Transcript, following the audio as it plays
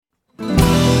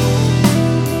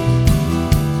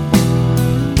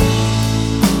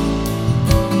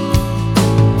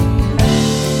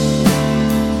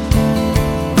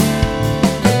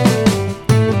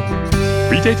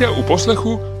Vítejte u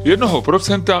poslechu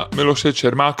 1% Miloše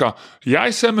Čermáka. Já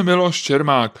jsem Miloš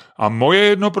Čermák a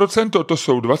moje 1% to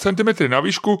jsou 2 cm na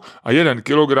výšku a 1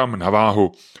 kg na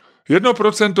váhu.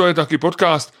 1% je taky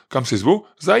podcast, kam si zvu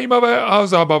zajímavé a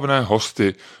zábavné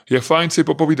hosty. Je fajn si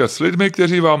popovídat s lidmi,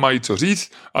 kteří vám mají co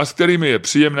říct a s kterými je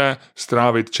příjemné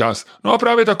strávit čas. No a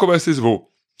právě takové si zvu.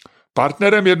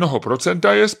 Partnerem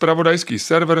 1% je zpravodajský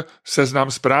server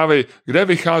Seznam Zprávy, kde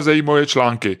vycházejí moje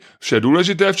články. Vše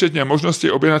důležité, včetně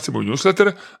možnosti objednat si můj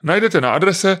newsletter, najdete na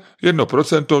adrese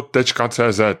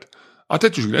 1%.cz. A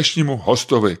teď už k dnešnímu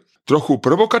hostovi. Trochu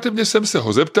provokativně jsem se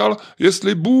ho zeptal,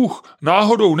 jestli Bůh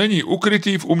náhodou není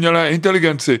ukrytý v umělé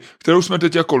inteligenci, kterou jsme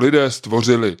teď jako lidé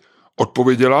stvořili.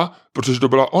 Odpověděla, protože to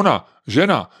byla ona,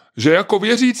 žena, že jako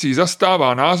věřící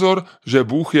zastává názor, že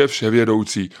Bůh je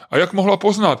vševědoucí. A jak mohla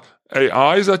poznat,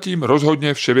 AI zatím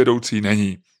rozhodně vševědoucí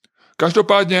není.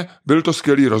 Každopádně byl to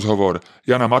skvělý rozhovor.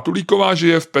 Jana Matulíková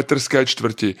žije v Petrské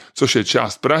čtvrti, což je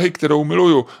část Prahy, kterou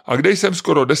miluju a kde jsem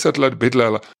skoro 10 let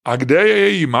bydlel a kde je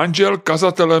její manžel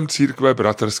kazatelem církve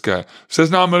bratrské.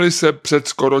 Seznámili se před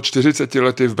skoro 40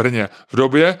 lety v Brně, v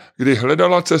době, kdy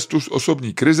hledala cestu z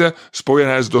osobní krize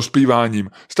spojené s dospíváním,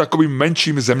 s takovým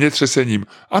menším zemětřesením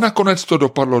a nakonec to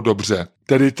dopadlo dobře.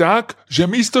 Tedy tak, že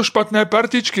místo špatné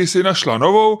partičky si našla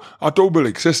novou a tou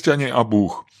byli křesťani a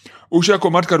Bůh. Už jako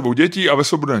matka 2 dětí a ve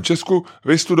svobodném Česku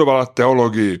vystudovala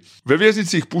teologii. Ve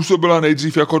věznicích působila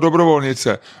nejdřív jako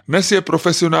dobrovolnice. Dnes je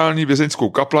profesionální vězeňskou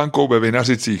kaplankou ve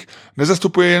Vinařicích.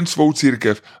 Nezastupuje jen svou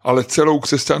církev, ale celou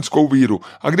křesťanskou víru.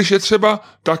 A když je třeba,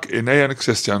 tak i nejen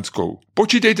křesťanskou.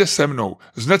 Počítejte se mnou.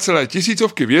 Z necelé 1000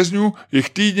 vězňů jich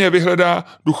týdně vyhledá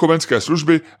duchovenské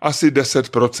služby asi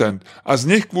 10%. A z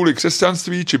nich kvůli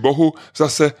křesťanství či Bohu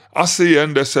zase asi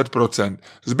jen 10%.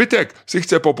 Zbytek si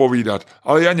chce popovídat,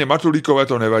 ale Janě Matulíkové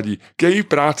to nevadí, k její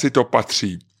práci to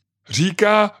patří.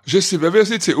 Říká, že si ve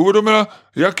věznici uvědomila,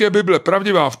 jak je Bible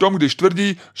pravdivá v tom, když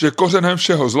tvrdí, že kořenem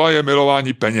všeho zla je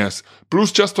milování peněz,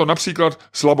 plus často například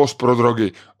slabost pro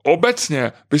drogy.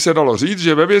 Obecně by se dalo říct,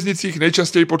 že ve věznicích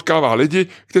nejčastěji potkává lidi,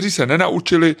 kteří se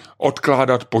nenaučili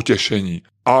odkládat potěšení.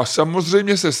 A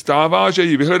samozřejmě se stává, že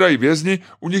ji vyhledají vězni,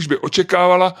 u nichž by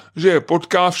očekávala, že je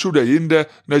potká všude jinde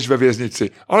než ve věznici.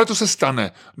 Ale to se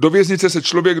stane. Do věznice se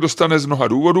člověk dostane z mnoha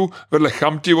důvodů, vedle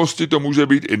chamtivosti to může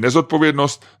být i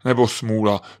nezodpovědnost nebo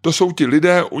smůla. To jsou ti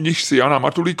lidé, u nich si Jana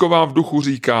Matulíková v duchu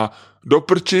říká: do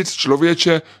prčic,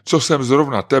 člověče, co jsem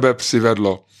zrovna tebe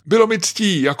přivedlo. Bylo mi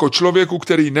ctí jako člověku,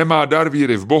 který nemá dar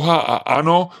víry v Boha a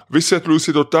ano, vysvětluji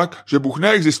si to tak, že Bůh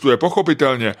neexistuje,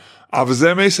 pochopitelně. A v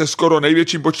zemi se skoro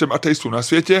největším počtem ateistů na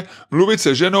světě mluvit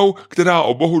se ženou, která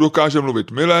o Bohu dokáže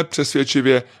mluvit milé,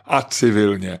 přesvědčivě a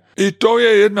civilně. I to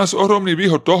je jedna z ohromných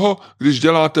výhod toho, když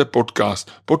děláte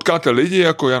podcast. Potkáte lidi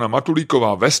jako Jana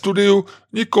Matulíková ve studiu,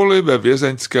 nikoli ve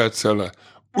vězeňské cele.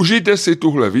 Užijte si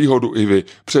tuhle výhodu i vy.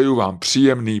 Přeju vám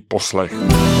příjemný poslech.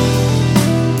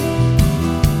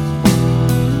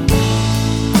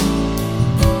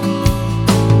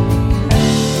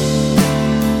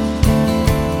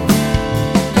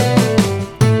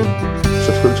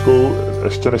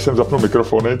 Ještě než jsem zapnul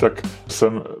mikrofony, tak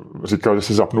jsem říkal, že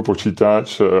si zapnu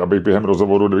počítač, abych během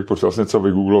rozhovoru, kdybych potřeboval něco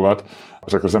vygooglovat.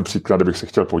 Řekl jsem příklad, kdybych se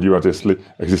chtěl podívat, jestli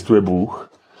existuje Bůh.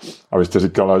 A vy jste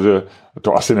říkala, že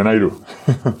to asi nenajdu.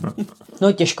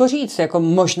 No těžko říct, jako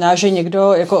možná, že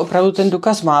někdo jako opravdu ten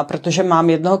důkaz má, protože mám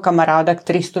jednoho kamaráda,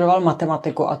 který studoval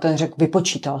matematiku a ten řekl,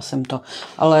 vypočítal jsem to.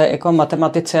 Ale jako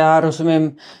matematice já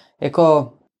rozumím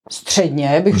jako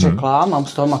středně, bych řekla, mám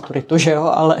z toho maturitu, že jo,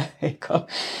 ale jako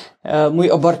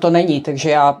můj obor to není, takže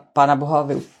já Pána Boha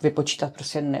vypočítat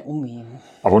prostě neumím.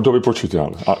 A on to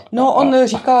vypočítal? On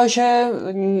říkal, že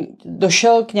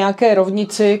došel k nějaké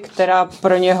rovnici, která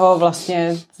pro něho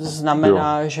vlastně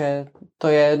znamená, že to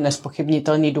je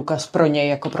nespochybnitelný důkaz pro něj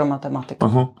jako pro matematiku.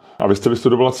 Aha. A vy jste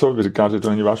vystudovala co? Vy říkáte, že to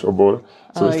není váš obor.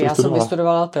 Já jsem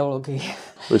vystudovala teologii.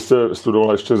 Vy jste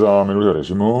studovala ještě za minulého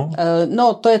režimu?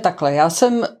 To je takhle. Já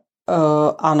jsem,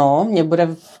 ano, mě bude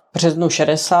v březnu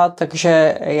 60,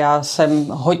 takže já jsem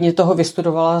hodně toho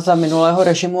vystudovala za minulého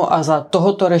režimu a za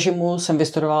tohoto režimu jsem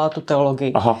vystudovala tu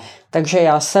teologii. Aha. Takže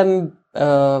já jsem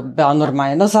byla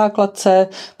normálně na základce,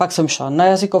 pak jsem šla na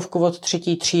jazykovku od 3.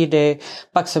 třídy,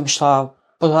 pak jsem šla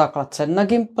po základce na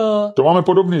Gimpl. To máme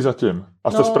podobný zatím.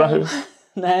 A jste z Prahy?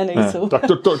 Ne, nejsou. Ne, tak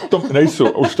to nejsou,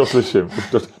 už to slyším.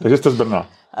 Takže jste z Brna.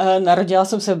 Narodila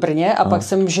jsem se v Brně a pak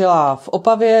jsem žila v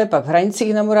Opavě, pak v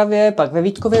Hranicích na Moravě, pak ve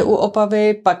Vítkově u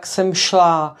Opavy, pak jsem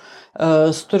šla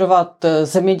studovat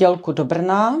zemědělku do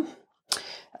Brna.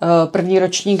 První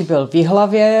ročník byl v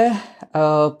Jihlavě,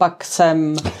 pak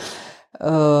jsem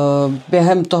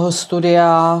během toho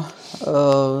studia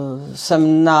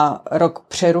jsem na rok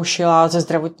přerušila ze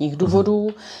zdravotních důvodů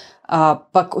a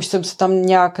pak už jsem se tam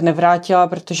nějak nevrátila,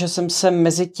 protože jsem se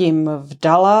mezi tím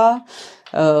vdala.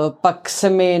 Pak se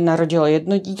mi narodilo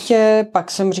jedno dítě,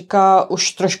 pak jsem říkala,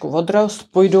 už trošku odrost,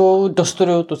 půjdu,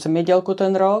 dostuduju tu zemědělku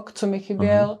ten rok, co mi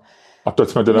chyběl. A teď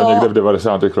jsme teda někde v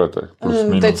 90. letech.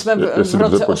 Teď jsme v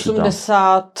roce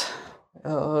 80,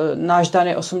 náš dan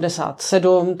je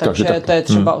 87, takže to je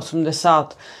třeba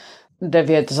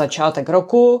 89 začátek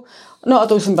roku. No a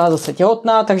to už jsem byla zase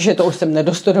těhotná, takže to už jsem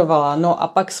nedostudovala. No a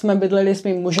pak jsme bydleli s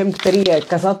mým mužem, který je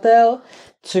kazatel,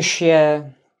 což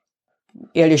je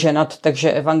ženat,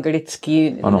 takže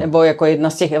evangelický, nebo jako jedna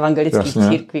z těch evangelických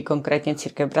církví, konkrétně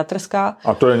církev bratrská.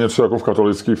 A to je něco jako v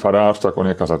katolický farář, tak on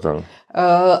je kazatel?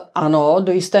 Ano,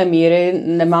 do jisté míry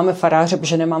nemáme faráře,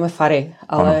 protože nemáme fary,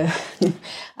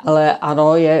 ale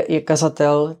ano, je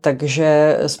kazatel,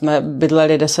 takže jsme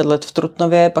bydleli 10 let v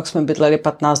Trutnově, pak jsme bydleli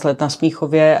 15 let na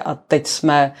Smíchově a teď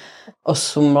jsme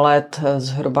 8 let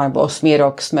zhruba, nebo 8.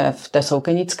 rok jsme v té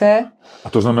Soukenické. A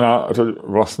to znamená, že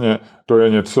vlastně to je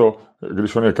něco,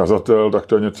 když on je kazatel, tak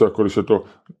to je něco, jako když je to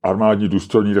armádní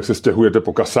důstojník, tak se stěhujete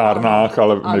po kasárnách,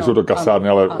 ale nejsou to kasárny,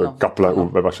 ale kaple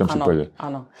ve vašem případě.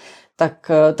 Ano.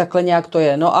 Tak takhle nějak to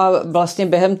je. No a vlastně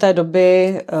během té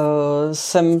doby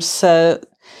jsem se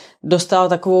dostala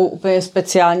takovou úplně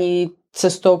speciální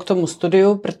cestou k tomu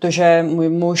studiu, protože můj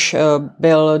muž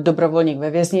byl dobrovolník ve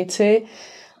věznici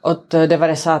od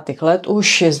 90. let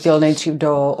už, jezdil nejdřív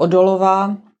do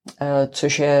Odolova,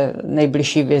 což je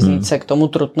nejbližší věznice k tomu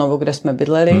Trutnovu, kde jsme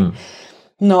bydleli.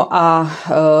 No a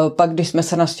pak, když jsme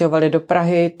se nastěhovali do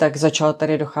Prahy, tak začal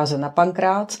tady docházet na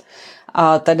Pankrác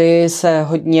a tady se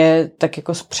hodně tak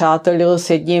jako spřátelil s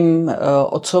jedním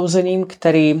odsouzeným,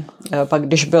 který pak,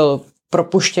 když byl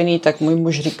propuštěný, tak můj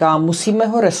muž říká, musíme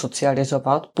ho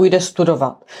resocializovat, půjde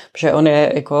studovat, protože on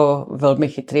je jako velmi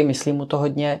chytrý, myslí mu to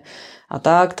hodně a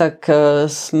tak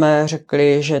jsme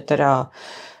řekli, že teda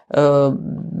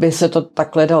by se to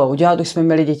takhle dalo udělat, už jsme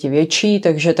měli děti větší,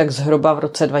 takže tak zhruba v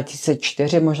roce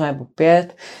 2004, možná nebo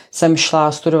 5, jsem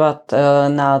šla studovat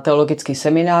na teologický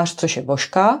seminář, což je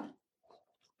Božka.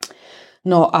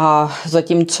 No a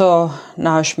zatímco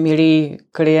náš milý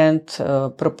klient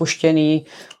propuštěný,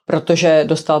 protože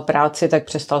dostal práci, tak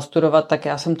přestal studovat, tak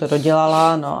já jsem to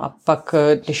dodělala, no a pak,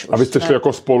 když už a vy jste šli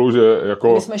jako spolu, že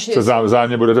jako se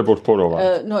vzájemně budete podporovat?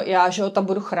 No já, že ho tam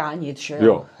budu chránit, že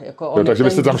jo. Jako on takže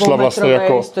byste tam šla vlastně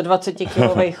jako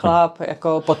 120-kilový chlap,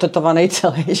 jako potetovaný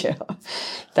celý, že jo.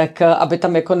 Tak aby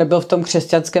tam jako nebyl v tom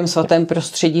křesťanském svatém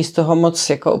prostředí z toho moc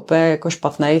jako úplně jako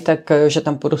špatnej, tak že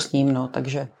tam půjdu s ním, no,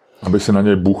 takže. Aby se na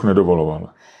něj Bůh nedovoloval.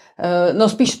 No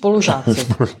spíš spolužáci.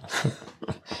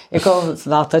 Jako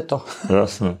znáte to.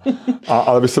 Jasně.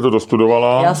 Ale vy jste to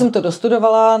dostudovala? Já jsem to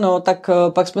dostudovala, no tak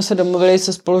pak jsme se domluvili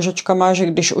se spolužačkama, že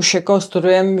když už jako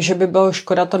studujeme, že by bylo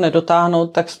škoda to nedotáhnout,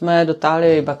 tak jsme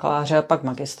dotáhli bakaláře a pak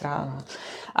magistra. No.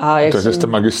 Takže jste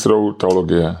magistrou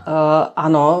teologie?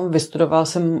 Ano, vystudoval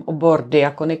jsem obor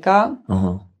diakonika.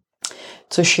 Uh-huh.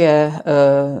 Což je,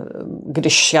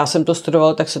 když já jsem to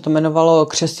studoval, tak se to jmenovalo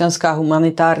křesťanská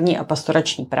humanitární a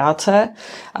pastorační práce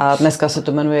a dneska se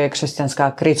to jmenuje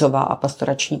křesťanská krizová a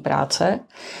pastorační práce.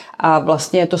 A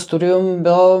vlastně to studium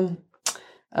bylo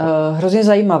hrozně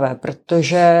zajímavé,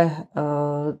 protože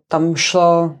tam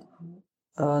šlo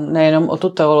nejenom o tu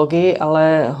teologii,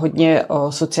 ale hodně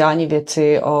o sociální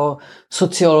věci, o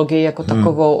sociologii jako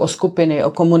takovou, o skupiny,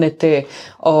 o komunity,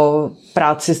 o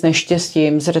práci s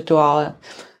neštěstím, s rituálem.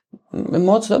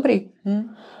 Moc dobrý.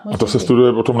 A to se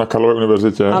studuje potom na Karlově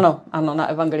univerzitě? Ano, na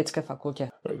evangelické fakultě.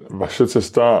 Vaše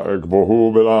cesta k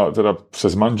Bohu byla teda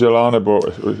přes manžela, nebo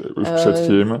už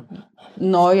předtím?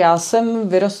 No, já jsem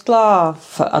vyrostla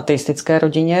v ateistické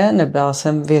rodině, nebyla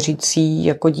jsem věřící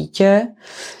jako dítě,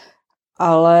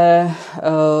 ale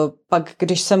pak,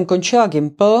 když jsem končila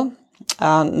Gimpl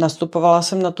a nastupovala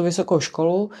jsem na tu vysokou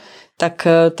školu, tak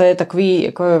to je takový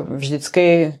jako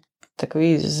vždycky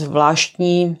takový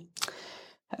zvláštní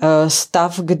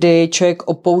stav, kdy člověk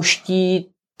opouští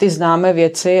ty známé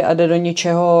věci a jde do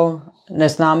něčeho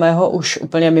neznámého, už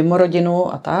úplně mimo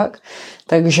rodinu a tak.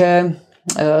 Takže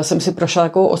jsem si prošla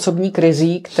takovou osobní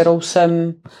krizí, kterou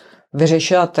jsem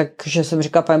vyřešila, takže jsem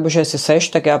říkala, Pane Bože, jestli seš,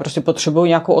 tak já prostě potřebuju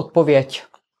nějakou odpověď.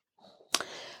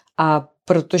 A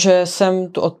protože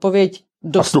jsem tu odpověď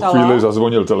dostala... A v tu chvíli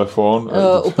zazvonil telefon?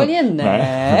 Úplně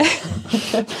ne.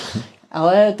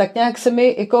 Ale tak nějak se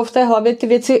mi jako v té hlavě ty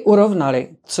věci urovnaly,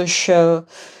 což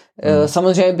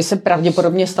samozřejmě by se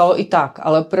pravděpodobně stalo i tak,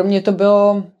 ale pro mě to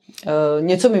bylo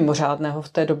něco mimořádného v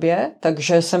té době,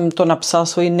 takže jsem to napsala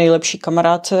svojí nejlepší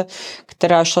kamarádce,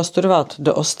 která šla studovat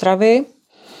do Ostravy.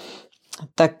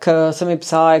 tak se mi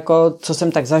psala, jako, co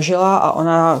jsem tak zažila a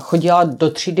ona chodila do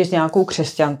třídy s nějakou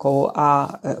křesťankou a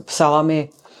psala mi,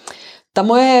 ta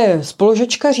moje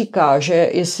spolužečka říká, že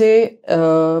jestli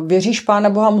věříš Pána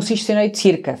Boha, musíš si najít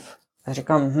církev. Já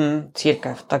říkám,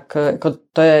 církev, tak jako,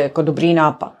 to je jako dobrý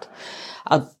nápad.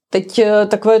 A teď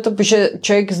takové to, že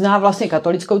člověk zná vlastně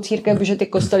katolickou církev, že ty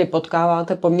kostely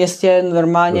potkáváte po městě,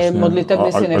 normálně jasně,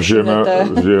 modlitebny si nevšimnete.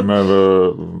 Žijeme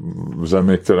v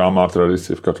zemi, která má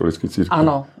tradici v katolické církvi.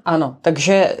 Ano.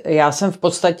 Takže já jsem v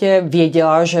podstatě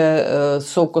věděla, že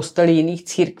jsou kostely jiných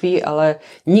církví, ale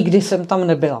nikdy jsem tam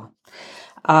nebyla.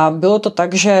 A bylo to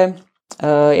tak, že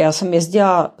já jsem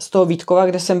jezdila z toho Vítkova,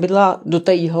 kde jsem bydla, do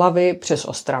té Jihlavy přes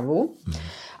Ostravu.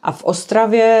 A v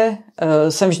Ostravě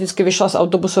jsem vždycky vyšla z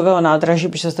autobusového nádraží,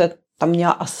 protože jsem tam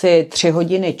měla asi 3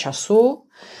 hodiny času.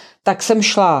 Tak jsem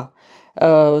šla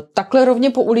takhle rovně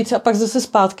po ulici a pak zase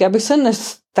zpátky, abych se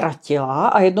nestratila.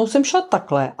 A jednou jsem šla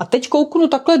takhle. A teď kouknu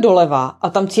takhle doleva a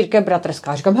tam církev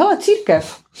bratrská. Říkám, hele,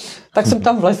 církev. Tak jsem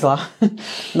tam vlezla.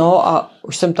 No a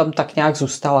už jsem tam tak nějak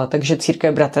zůstala. Takže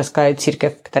církev bratrská je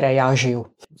církev, v které já žiju.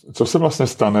 Co se vlastně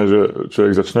stane, že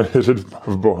člověk začne věřit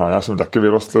v Boha? Já jsem taky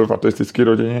vyrostl v ateistické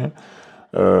rodině.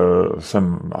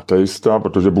 Jsem ateista,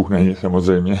 protože Bůh není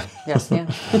samozřejmě. Jasně.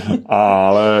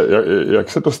 Ale jak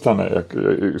se to stane?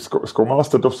 Zkoumala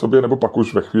jste to v sobě, nebo pak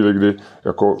už ve chvíli, kdy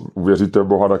jako uvěříte v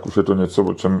Boha, tak už je to něco,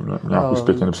 o čem nějak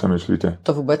zpětně nepřemýšlíte?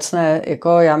 To vůbec ne. Jako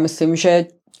já myslím, že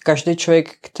každý člověk,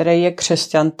 který je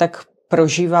křesťan, tak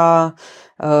prožívá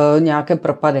nějaké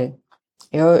propady.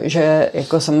 Jo, že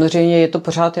jako samozřejmě je to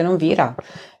pořád jenom víra.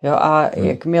 Jo, a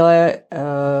jakmile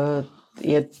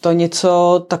je to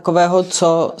něco takového,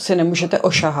 co si nemůžete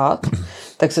ošahat,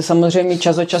 tak se samozřejmě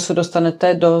čas od času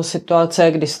dostanete do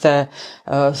situace, kdy jste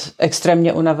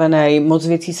extrémně unavený, moc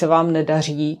věcí se vám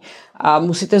nedaří a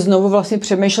musíte znovu vlastně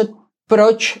přemýšlet,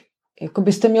 proč jako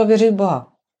byste měl věřit Boha.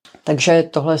 Takže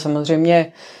tohle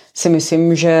samozřejmě si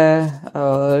myslím, že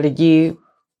lidi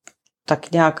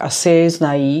tak nějak asi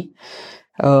znají.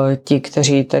 Ti,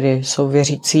 kteří tedy jsou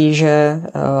věřící, že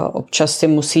občas si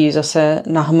musí zase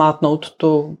nahmátnout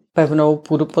tu pevnou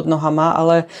půdu pod nohama,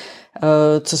 ale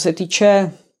co se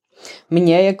týče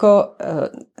mě, jako,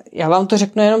 já vám to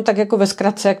řeknu jenom tak jako ve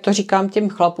zkratce, jak to říkám těm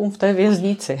chlapům v té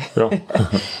věznici. Jo.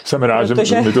 Jsem rád,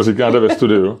 že mi to říkáte ve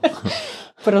studiu.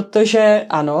 Protože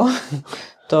ano,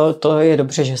 to je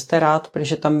dobře, že jste rád,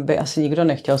 protože tam by asi nikdo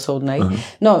nechtěl soudnej. Uh-huh.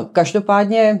 No,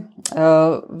 každopádně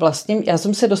vlastně já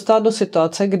jsem se dostala do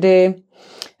situace, kdy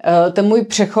ten můj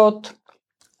přechod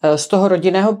z toho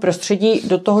rodinného prostředí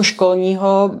do toho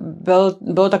školního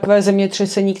bylo takové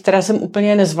zemětřesení, které jsem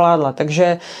úplně nezvládla.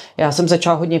 Takže já jsem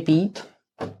začala hodně pít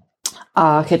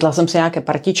a chytla jsem si nějaké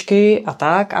partičky a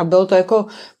tak. A bylo to jako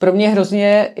pro mě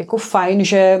hrozně jako fajn,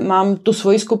 že mám tu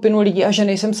svoji skupinu lidí a že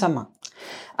nejsem sama.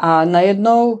 A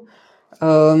najednou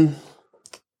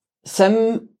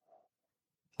jsem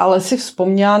ale si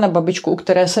vzpomněla na babičku, u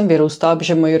které jsem vyrůstala,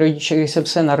 protože moji rodiče, když jsem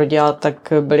se narodila,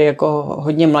 tak byli jako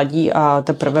hodně mladí a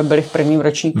teprve byli v prvním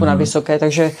ročníku na vysoké,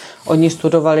 takže oni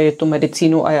studovali tu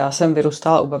medicínu a já jsem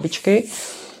vyrůstala u babičky.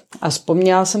 A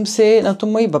vzpomněla jsem si na tu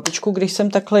moji babičku, když jsem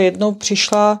takhle jednou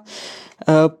přišla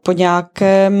po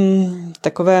nějakém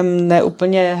takovém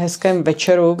neúplně hezkém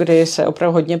večeru, kdy se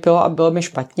opravdu hodně pilo a bylo mi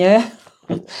špatně,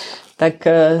 tak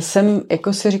jsem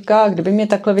jako si říkala, kdyby mě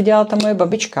takhle viděla ta moje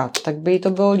babička, tak by jí to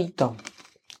bylo líto.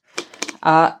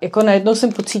 A jako najednou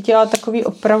jsem pocítila takový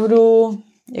opravdu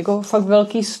jako fakt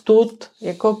velký stud,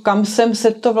 jako kam jsem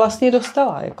se to vlastně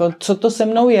dostala, jako co to se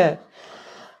mnou je.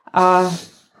 A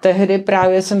tehdy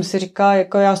právě jsem si říkala,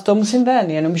 jako já z toho musím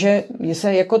ven, jenomže mě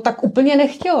se jako tak úplně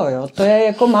nechtělo, jo. To je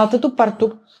jako máte tu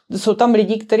partu, jsou tam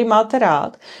lidi, který máte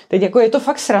rád. Teď jako je to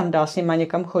fakt sranda s nima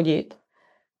někam chodit.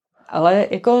 Ale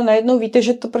jako najednou víte,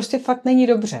 že to prostě fakt není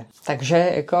dobře.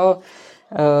 Takže jako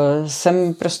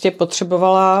jsem prostě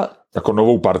potřebovala jako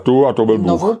novou partu a to byl Bůh.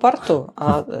 Novou partu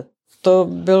a to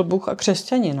byl Bůh a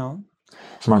křesťani, no.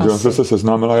 S manželem jste se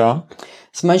seznámila jak?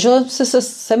 S manželem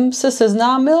jsem se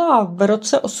seznámila v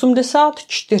roce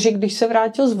 84, když se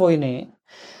vrátil z vojny.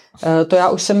 To já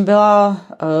už jsem byla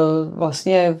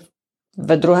vlastně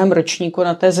ve 2. ročníku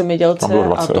na té zemědělce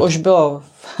a to už bylo,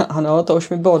 ano, to už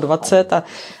mi bylo 20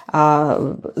 a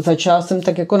začala jsem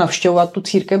tak jako navštěvovat tu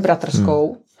církev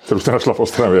bratrskou. Kterou jste našla v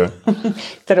Ostravě.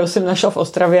 Kterou jsem našla v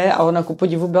Ostravě a ona ku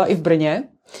podivu byla i v Brně.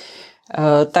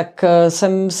 Tak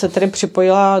jsem se tedy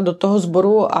připojila do toho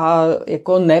sboru a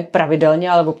jako ne pravidelně,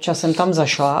 ale občas jsem tam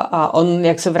zašla a on,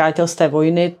 jak se vrátil z té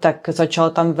vojny, tak začal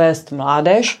tam vést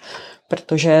mládež,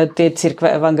 protože ty církve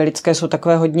evangelické jsou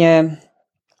takové hodně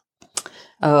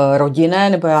rodinné,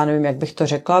 nebo já nevím, jak bych to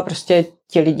řekla, prostě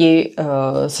ti lidi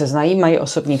se znají, mají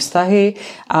osobní vztahy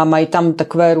a mají tam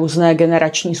takové různé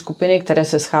generační skupiny, které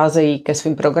se scházejí ke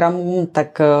svým programům,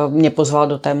 tak mě pozval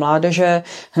do té mládeže.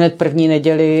 Hned první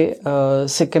neděli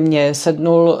si ke mně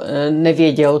sednul,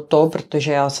 nevěděl to,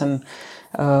 protože já jsem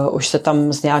už se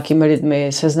tam s nějakými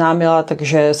lidmi seznámila,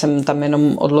 takže jsem tam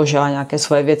jenom odložila nějaké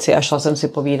svoje věci a šla jsem si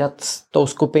povídat s tou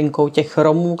skupinkou těch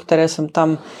Romů, které jsem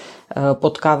tam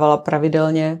potkávala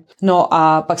pravidelně. No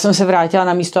a pak jsem se vrátila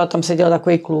na místo a tam seděl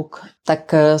takový kluk.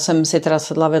 Tak jsem si teda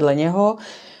sedla vedle něho.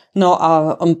 No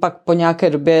a on pak po nějaké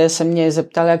době se mě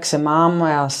zeptal, jak se mám. A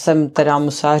já jsem teda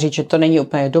musela říct, že to není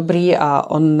úplně dobrý a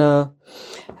on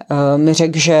mi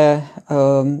řekl, že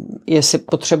jestli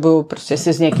potřebuju prostě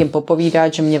si s někým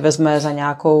popovídat, že mě vezme za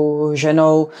nějakou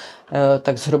ženou,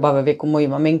 tak zhruba ve věku mojí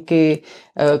maminky,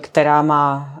 která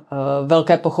má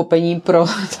velké pochopení pro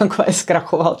takové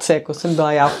zkrachovalce, jako jsem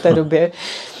byla já v té době.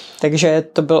 Takže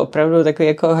to byl opravdu takový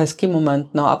jako hezký moment.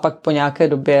 No a pak po nějaké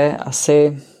době,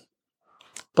 asi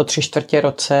po 3/4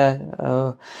 roce,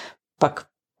 pak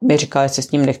mi říkala, jestli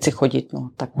s ním nechci chodit, no,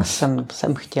 tak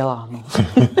jsem chtěla. No.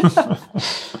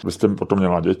 Vy jste potom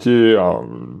měla děti a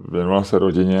věnovala se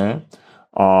rodině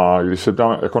a když se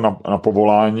tam jako na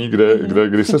povolání,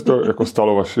 kdy se to jako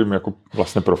stalo vaším jako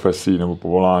vlastně profesí nebo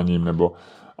povoláním, nebo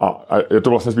a je to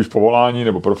vlastně spíš povolání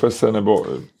nebo profese, nebo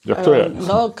jak to je?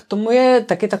 No, k tomu je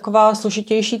taky taková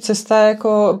složitější cesta,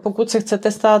 jako pokud se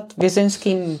chcete stát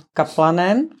vězeňským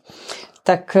kaplanem,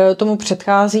 tak tomu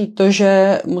předchází to,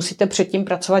 že musíte předtím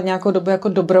pracovat nějakou dobu jako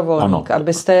dobrovolník,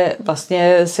 abyste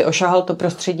vlastně si ošahal to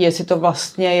prostředí, jestli to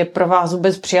vlastně je pro vás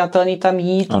vůbec přijatelný tam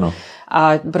jít. Ano.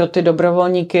 A pro ty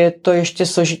dobrovolníky je to ještě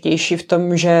složitější v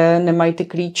tom, že nemají ty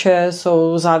klíče,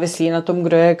 jsou závislí na tom,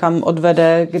 kdo je kam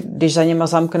odvede, když za něma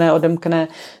zamkne, odemkne,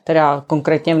 teda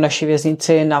konkrétně v naší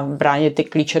věznici na bráně ty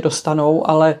klíče dostanou,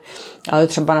 ale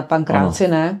třeba na Pankráci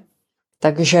ne.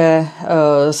 Takže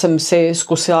jsem si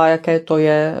zkusila, jaké to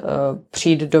je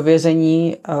přijít do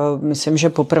vězení. Myslím, že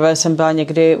poprvé jsem byla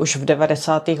někdy už v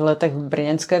 90. letech v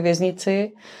brněnské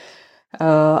věznici.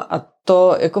 A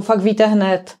to jako fakt víte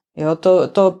hned. Jo?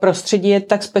 To prostředí je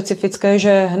tak specifické,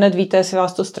 že hned víte, jestli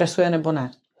vás to stresuje nebo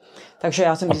ne. Takže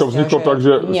já jsem a to vzniklo tak, že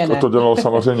to dělal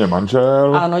samozřejmě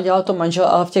manžel? Ano, dělal to manžel,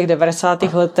 ale v těch 90.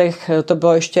 letech to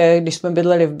bylo ještě, když jsme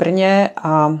bydleli v Brně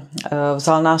a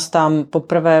vzal nás tam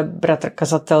poprvé bratr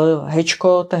kazatel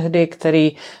Hečko tehdy,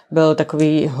 který byl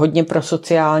takový hodně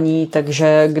prosociální,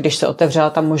 takže když se otevřela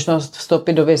ta možnost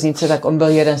vstoupit do věznice, tak on byl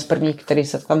jeden z prvních, který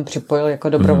se tam připojil jako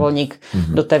dobrovolník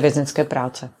do té vězeňské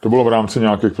práce. To bylo v rámci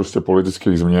nějakých prostě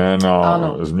politických změn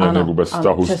a změny vůbec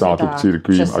vztahu státu k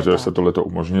církvím a že se tohleto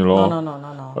umožnilo.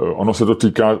 No. Ono se to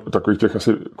týká takových těch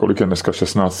asi, kolik je dneska,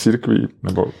 16 církví,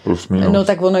 nebo plus minus? No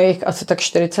tak ono je jich asi tak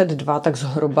 42, tak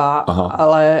zhruba,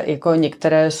 ale jako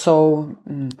některé jsou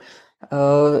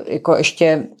jako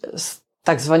ještě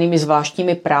takzvanými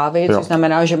zvláštními právy, což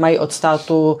znamená, že mají od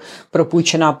státu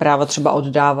propůjčená práva třeba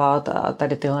oddávat a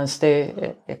tady tyhle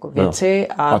jako věci.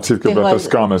 A církev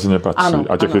bratrská mezi ně patří.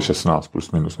 A těch je 16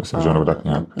 plus minus, myslím, že ono tak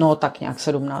nějak. No tak nějak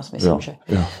 17, myslím, že.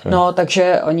 No,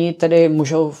 takže oni tedy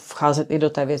můžou vcházet i do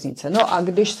té věznice. No a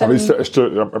když jsem... A vy jste ještě,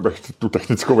 abych tu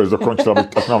technickou věc dokončila, abych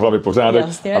tak mám v hlavě pořádek.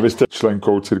 A vy jste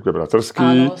členkou církve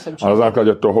bratrský a na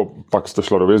základě toho pak jste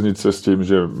šla do věznice s tím,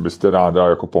 že byste ráda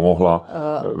jako pomohla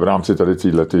v rámci tady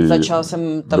začala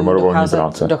jsem tam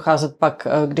docházet pak,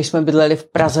 když jsme bydleli v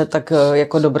Praze, tak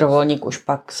jako dobrovolník už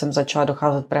pak jsem začala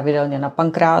docházet pravidelně na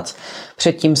Pankrác.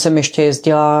 Předtím jsem ještě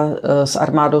jezdila s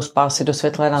armádou spásy do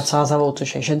Světlé nad Sázavou,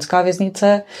 což je ženská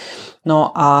věznice.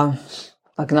 No a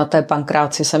pak na té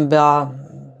Pankráci jsem byla,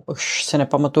 už se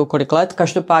nepamatuju kolik let,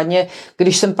 každopádně,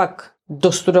 když jsem pak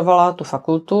dostudovala tu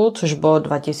fakultu, což bylo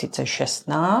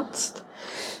 2016,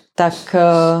 tak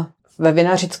ve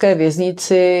Vinařické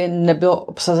věznici nebylo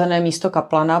obsazené místo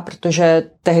kaplana, protože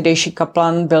tehdejší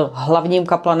kaplan byl hlavním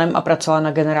kaplanem a pracoval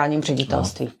na generálním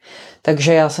ředitelství.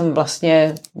 Takže já jsem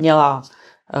vlastně měla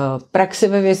praxi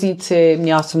ve věznici,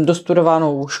 měla jsem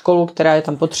dostudovanou školu, která je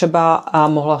tam potřeba a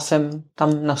mohla jsem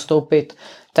tam nastoupit,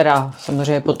 teda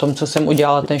samozřejmě po tom, co jsem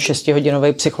udělala ten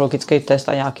 6hodinový psychologický test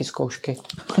a nějaké zkoušky.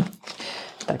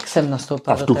 Tak jsem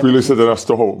nastoupila. A v tu chvíli se teda z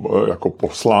toho jako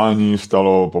poslání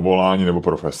stalo povolání nebo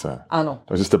profese? Ano.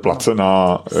 Takže jste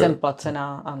placená? Jsem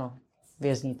placená, ano,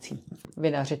 věznicí,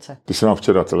 Vinařice. Když jsem vám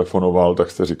včera telefonoval,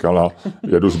 tak jste říkala,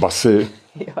 jedu z basy.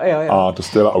 Jo. A to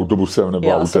jste jela autobusem nebo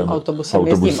autem?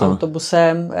 Jezdím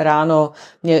autobusem. Ráno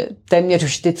mě téměř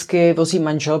vždycky vozí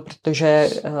manžel, protože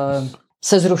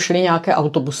se zrušily nějaké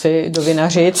autobusy do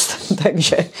Vinařic,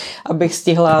 takže abych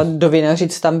stihla do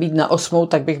Vinařic tam být na 8,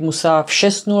 tak bych musela v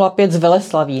 6:05 z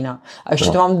Veleslavína. A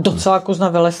ještě to mám docela kus na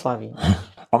Veleslavín.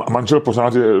 A manžel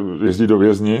pořád jezdí do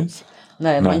věznic?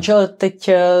 Ne, manžel teď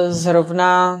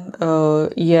zrovna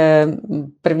je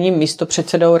prvním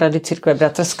místopředsedou Rady církve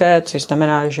bratrské, což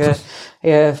znamená, že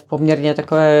je v poměrně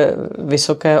takové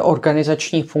vysoké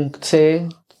organizační funkci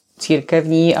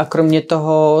církevní a kromě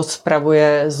toho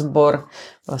spravuje sbor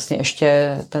vlastně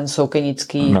ještě ten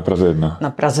soukenický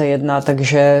na Praze 1,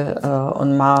 takže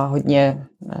on má hodně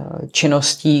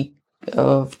činností,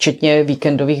 včetně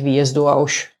víkendových výjezdů a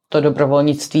už to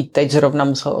dobrovolnictví teď zrovna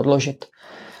musel odložit.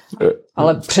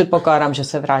 Ale předpokládám, že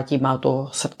se vrátí, má to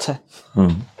srdce.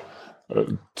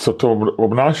 Co to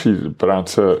obnáší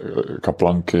práce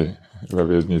kaplanky ve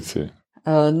věznici?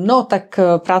 No, tak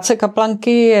práce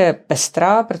kaplanky je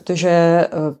pestrá, protože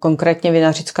konkrétně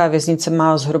Vinařická věznice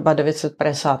má zhruba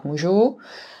 950 mužů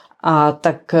a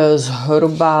tak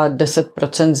zhruba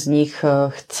 10% z nich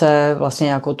chce vlastně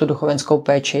nějakou tu duchovenskou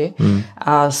péči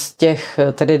a z těch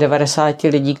tedy 90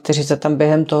 lidí, kteří se tam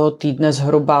během toho týdne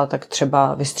zhruba tak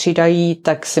třeba vystřídají,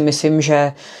 tak si myslím,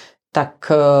 že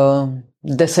tak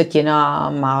 10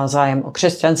 má zájem o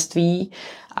křesťanství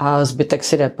a zbytek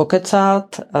si jde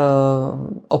pokecat,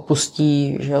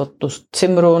 opustí že tu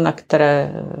cimru, na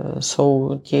které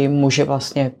jsou ti muži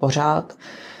vlastně pořád.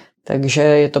 Takže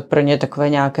je to pro ně takové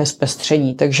nějaké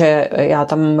zpestření. Takže já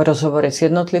tam mám rozhovory s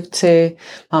jednotlivci,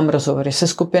 mám rozhovory se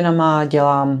skupinama,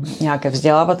 dělám nějaké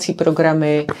vzdělávací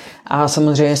programy a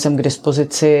samozřejmě jsem k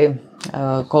dispozici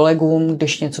kolegům,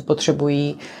 když něco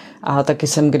potřebují a taky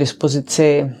jsem k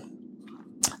dispozici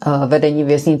vedení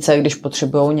věznice, když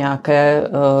potřebují nějaké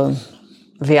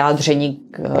vyjádření,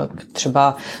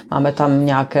 třeba máme tam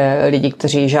nějaké lidi,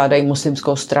 kteří žádají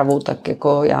muslimskou stravu, tak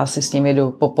jako já si s nimi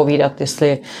jdu popovídat,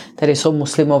 jestli tedy jsou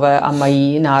muslimové a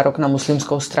mají nárok na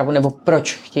muslimskou stravu, nebo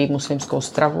proč chtějí muslimskou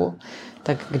stravu.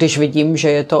 Tak když vidím,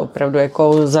 že je to opravdu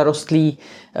jako zarostlý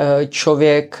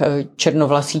člověk,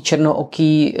 černovlasý,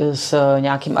 černooký s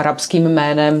nějakým arabským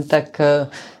jménem, tak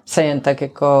se jen tak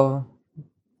jako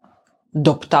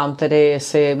doptám tedy,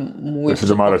 jestli můj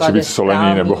to má radši být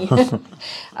solený, nebo...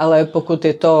 Ale pokud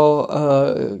je to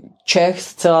Čech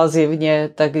zcela zjevně,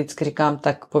 tak vždycky říkám,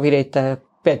 tak povídejte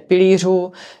 5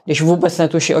 pilířů. Když vůbec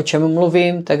netuší, o čem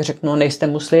mluvím, tak řeknu, nejste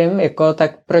muslim, jako,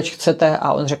 tak proč chcete?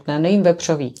 A on řekne, nejím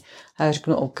vepřový. A já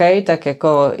řeknu, OK, tak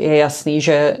jako je jasný,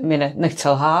 že mi nechce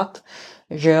lhát,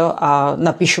 že jo, a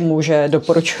napíšu mu, že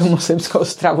doporučuji muslimskou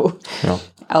stravu. Jo.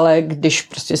 Ale když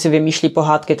prostě si vymýšlí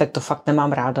pohádky, tak to fakt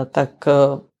nemám ráda, tak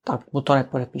mu to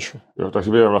nepodepíšu. Jo,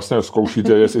 takže vy vlastně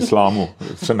zkoušíte je z islámu,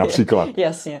 například.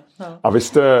 Jasně. No. A vy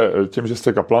jste, tím, že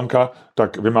jste kaplanka,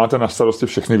 tak vy máte na starosti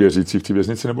všechny věřící v té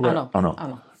věznici, nebo ne? Ano.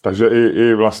 Takže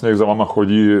i vlastně za váma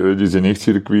chodí lidi z jiných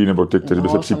církví, nebo ty, kteří by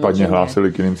se případně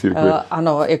hlásili k jiným církvím?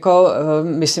 Ano, jako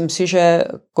myslím si, že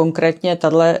konkrétně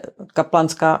tato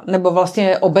kaplanská, nebo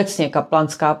vlastně obecně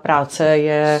kaplanská práce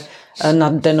je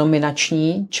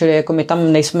naddenominační, čili jako my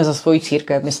tam nejsme za svoji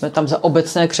církev, my jsme tam za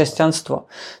obecné křesťanstvo.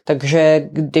 Takže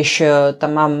když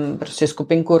tam mám prostě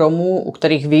skupinku Romů, u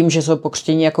kterých vím, že jsou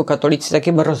pokřtění jako katolíci, tak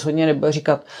jim rozhodně nebudu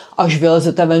říkat, až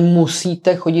vylezete ven,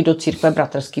 musíte chodit do církve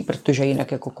bratrský, protože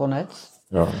jinak jako konec.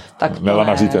 Jo, tak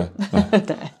nelanaříte. Ne,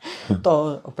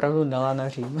 to opravdu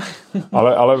nelanařím.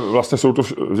 ale vlastně jsou to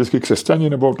vždycky křesťani,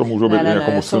 nebo to můžou být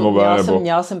jako muslimové?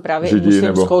 Měla jsem právě židi,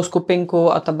 muslimskou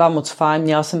skupinku a ta byla moc fajn.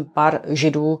 Měla jsem pár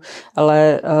židů,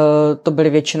 ale to byly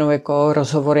většinou jako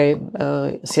rozhovory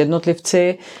s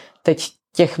jednotlivci. Teď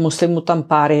těch muslimů tam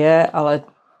pár je, ale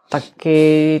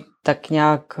taky tak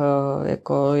nějak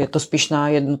jako je to spíš na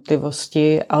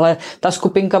jednotlivosti, ale ta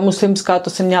skupinka muslimská, to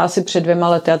jsem měla asi před 2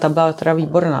 lety a ta byla teda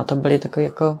výborná, to byly takový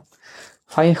jako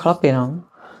fajn chlapi, no.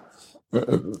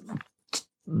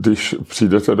 Když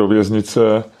přijdete do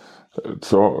věznice,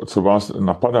 co vás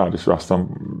napadá, když vás tam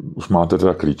už máte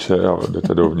teda klíče a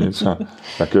jdete dovnitř, a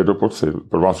jaký je to pocit?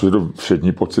 Pro vás už je to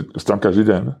všední pocit, jste tam každý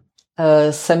den?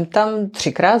 Jsem tam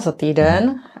 3krát za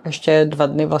týden, ještě 2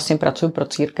 dny vlastně pracuji pro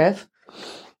církev.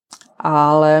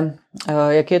 Ale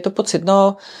jaký je to pocit?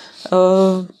 No,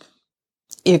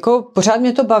 jako pořád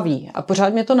mě to baví a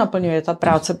pořád mě to naplňuje, ta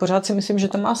práce, pořád si myslím, že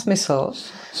to má smysl,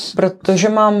 protože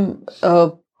mám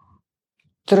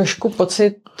trošku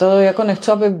pocit, jako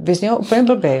nechci, aby vyznělo úplně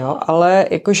blbě, jo, ale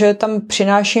jakože tam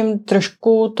přináším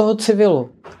trošku toho civilu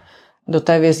do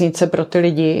té věznice pro ty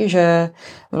lidi, že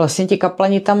vlastně ti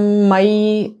kaplani tam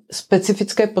mají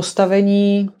specifické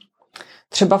postavení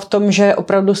třeba v tom, že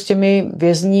opravdu s těmi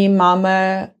vězni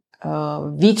máme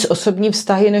víc osobní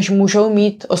vztahy, než můžou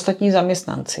mít ostatní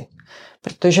zaměstnanci.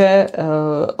 Protože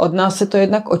od nás se to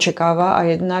jednak očekává a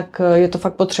jednak je to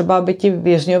fakt potřeba, aby ti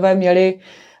vězňové měli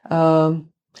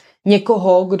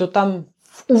někoho, kdo tam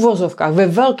v uvozovkách, ve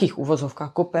velkých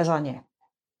uvozovkách kope za ně.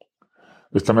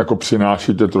 Vy tam jako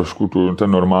přinášíte trošku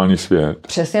ten normální svět.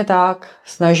 Přesně tak.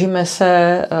 Snažíme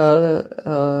se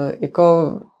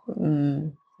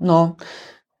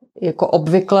jako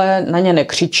obvykle na ně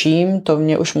nekřičím, to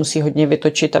mě už musí hodně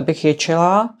vytočit, abych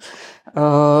ječela.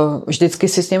 Vždycky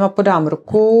si s něma podám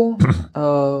ruku,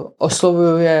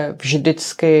 oslovuju je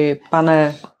vždycky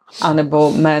pane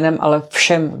anebo jménem, ale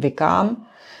všem vykám.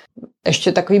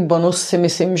 Ještě takový bonus si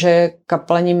myslím, že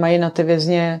kaplani mají na ty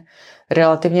vězně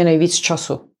relativně nejvíc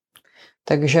času.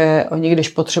 Takže oni, když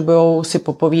potřebují si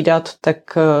popovídat, tak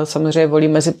samozřejmě volí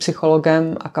mezi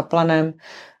psychologem a kaplanem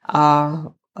a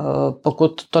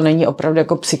pokud to není opravdu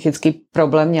jako psychický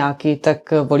problém nějaký, tak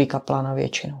volí kaplana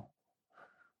většinou.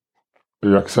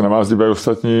 Jak se na vás dívají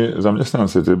ostatní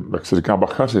zaměstnanci, jak se říká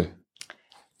bachaři?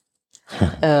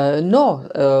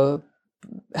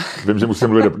 Vím, že musím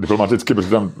mluvit diplomaticky, protože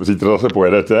tam zítra zase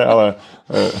pojedete, ale...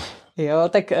 Jo,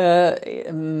 tak...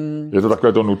 Je to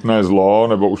takové to nutné zlo,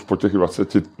 nebo už po těch 20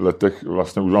 letech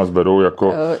vlastně už vás berou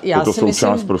jako je to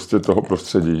součást prostě toho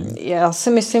prostředí? Já si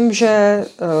myslím, že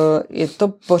je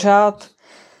to pořád...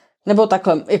 Nebo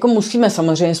takhle, jako musíme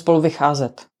samozřejmě spolu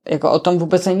vycházet. Jako o tom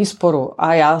vůbec není sporu.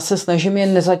 A já se snažím je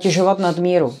nezatěžovat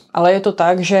nadmíru. Ale je to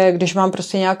tak, že když mám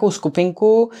prostě nějakou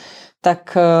skupinku,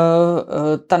 tak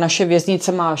ta naše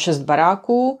věznice má 6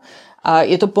 baráků a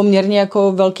je to poměrně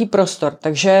jako velký prostor.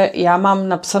 Takže já mám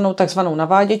napsanou takzvanou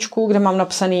naváděčku, kde mám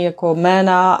napsaný jako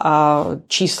jména a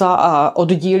čísla a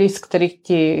oddíly, z kterých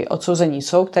ti odsouzení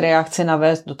jsou, které já chci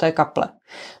navést do té kaple.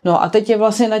 No a teď je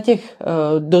vlastně na těch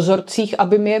dozorcích,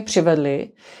 aby mi je přivedli,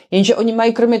 jenže oni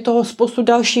mají kromě toho spoustu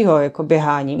dalšího jako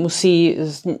běhání. Musí,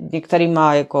 některý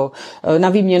má jako na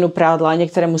výměnu prádla,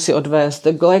 některé musí odvést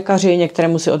k lékaři, některé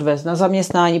musí odvést na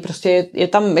zaměstnání, prostě je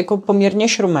tam jako poměrně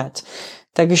šrumec.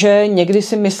 Takže někdy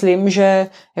si myslím, že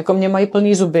jako mě mají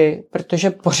plný zuby,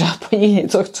 protože pořád po nich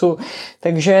něco chci.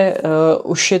 Takže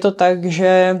už je to tak,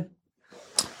 že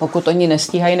pokud oni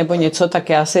nestíhají nebo něco, tak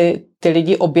já si ty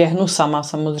lidi oběhnu sama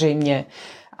samozřejmě.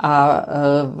 A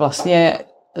vlastně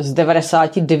z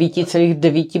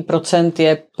 99,9%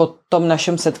 je po tom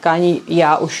našem setkání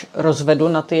já už rozvedu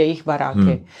na ty jejich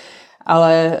baráky.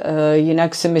 Ale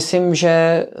jinak si myslím,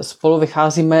 že spolu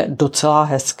vycházíme docela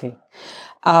hezky.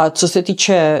 A co se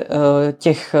týče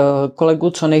těch kolegů,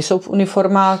 co nejsou v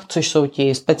uniformách, což jsou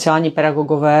ti speciální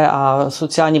pedagogové a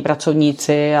sociální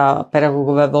pracovníci a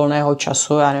pedagogové volného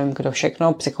času, já nevím kdo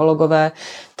všechno, psychologové,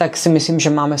 tak si myslím, že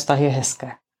máme vztahy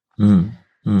hezké.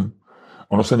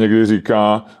 Ono se někdy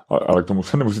říká, ale k tomu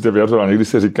se nemusíte vyjadřovat, někdy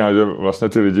se říká, že vlastně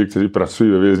ty lidi, kteří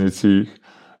pracují ve věznicích,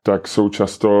 tak jsou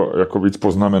často jako víc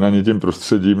poznamenaní tím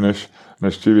prostředím,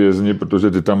 než ti vězni,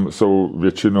 protože ty tam jsou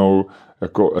většinou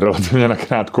jako relativně na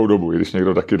krátkou dobu, i když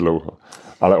někdo taky dlouho.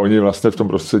 Ale oni vlastně v tom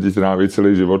prostředí tráví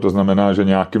celý život, to znamená, že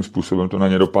nějakým způsobem to na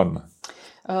ně dopadne.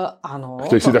 Ano.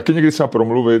 Chtějí si taky někdy třeba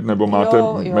promluvit, nebo máte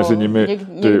mezi nimi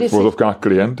ty v vozovkách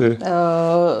klienty?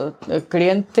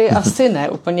 Klienty asi ne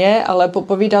úplně, ale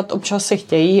popovídat občas se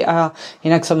chtějí a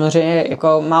jinak samozřejmě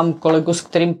jako mám kolegu, s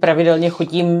kterým pravidelně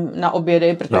chodím na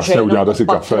obědy, protože uděláte si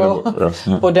kafe, nebo,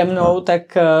 pode mnou,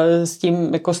 tak s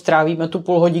tím jako strávíme tu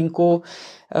půl hodinku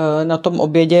na tom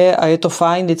obědě a je to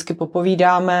fajn, vždycky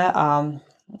popovídáme a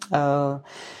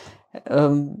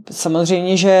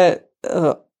samozřejmě, že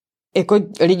jako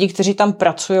lidi, kteří tam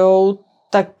pracujou,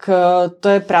 tak to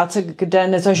je práce, kde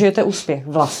nezažijete úspěch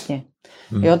vlastně.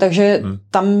 Jo, takže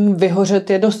tam vyhořet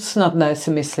je dost snadné,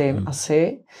 si myslím,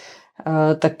 asi.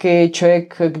 Taky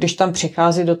člověk, když tam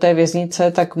přichází do té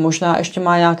věznice, tak možná ještě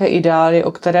má nějaké ideály,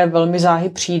 o které velmi záhy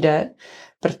přijde,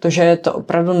 protože to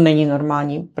opravdu není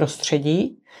normální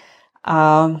prostředí.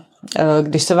 A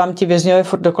když se vám ti vězňové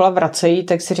furt dokola vracejí,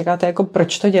 tak si říkáte, jako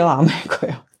proč to děláme? Jako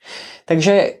jo.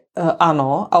 Takže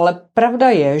ano, ale pravda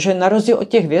je, že na rozdíl od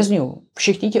těch vězňů,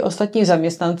 všichni ti ostatní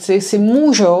zaměstnanci si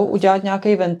můžou udělat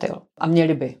nějaký ventil a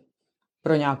měli by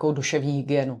pro nějakou duševní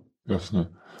hygienu. Jasně.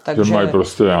 Takže že mají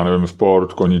prostě, já nevím,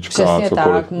 sport, koníčka, přesně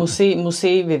cokoliv. Tak,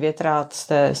 musí vyvětrat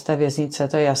z té věznice,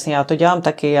 to je jasné. Já to dělám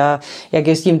taky. Já, jak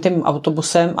jezdím tím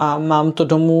autobusem a mám to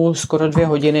domů skoro 2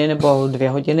 hodiny nebo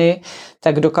 2 hodiny,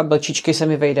 tak do kabelčičky se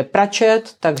mi vejde pračet,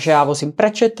 takže já vozím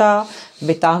pračeta,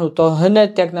 vytáhnu to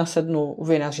hned, jak nasednu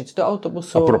vynařit do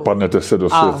autobusu. A propadnete se do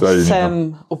světa jiného. A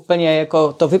jsem úplně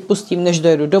jako to vypustím, než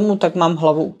dojedu domů, tak mám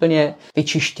hlavu úplně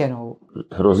vyčištěnou.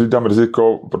 Hrozí tam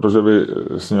riziko, protože vy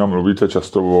s ním mluvíte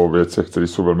často o věcech, které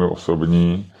jsou velmi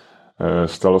osobní.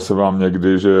 Stalo se vám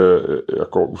někdy, že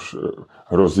jako už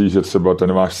hrozí, že třeba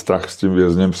ten váš vztah s tím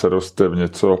vězněm se roste v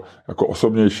něco jako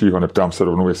osobnějšího? Neptám se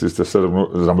rovnou, jestli jste se rovnou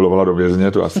zamilovala do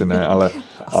vězně, to asi ne,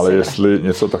 ale jestli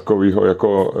něco takového,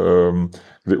 jako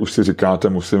kdy už si říkáte,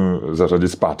 musím zařadit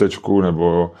zpátečku,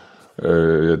 nebo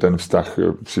je ten vztah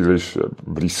příliš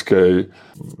blízký,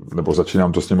 nebo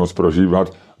začínám to s ním moc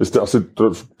prožívat. Vy jste asi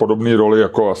v podobné roli,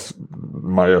 jako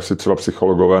mají asi třeba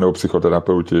psychologové nebo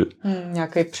psychoterapeuti.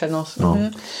 Nějaký přenos.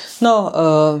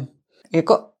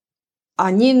 Jako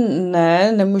ani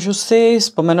nemůžu si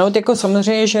vzpomenout, jako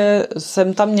samozřejmě, že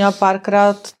jsem tam měla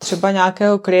párkrát třeba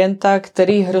nějakého klienta,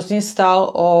 který hrozně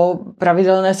stál o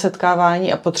pravidelné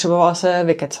setkávání a potřeboval se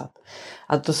vykecat.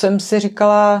 A to jsem si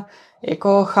říkala,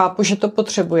 jako chápu, že to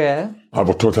potřebuje.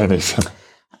 Alebo to tady nejsem.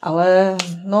 Ale,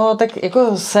 no, tak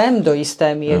jako jsem do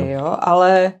jisté míry, jo,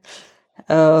 ale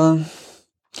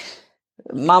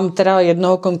mám teda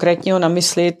jednoho konkrétního na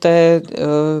mysli, to je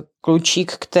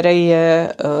klučík, který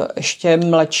je ještě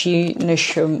mladší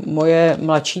než moje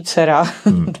mladší dcera,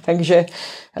 takže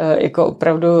jako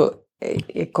opravdu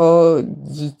jako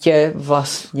dítě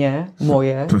vlastně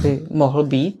moje by mohl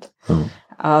být.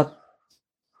 A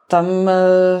tam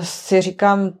si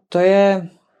říkám, to je,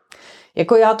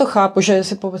 jako já to chápu, že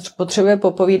si potřebuje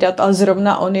popovídat, ale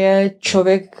zrovna on je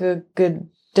člověk,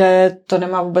 kde to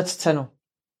nemá vůbec cenu.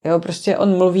 Jo, prostě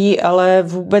on mluví, ale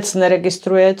vůbec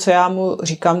neregistruje, co já mu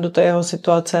říkám do té jeho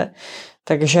situace,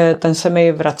 takže ten se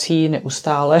mi vrací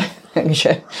neustále,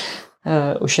 takže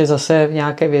už je zase v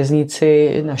nějaké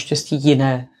věznici naštěstí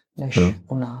jiné než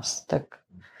u nás.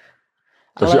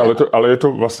 Takže ale je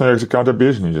to vlastně, jak říkáte,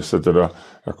 běžný, že se teda,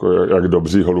 jako jak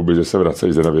dobří holubi, že se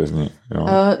vracejí teda vězni. Jo?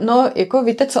 No, jako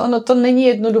víte co, ono to není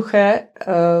jednoduché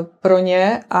pro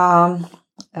ně a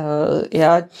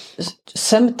já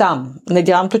jsem tam,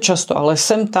 nedělám to často, ale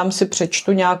jsem tam, si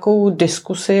přečtu nějakou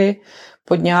diskusi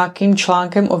pod nějakým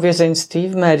článkem o vězeňství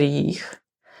v médiích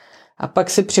a pak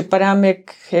si připadám, jak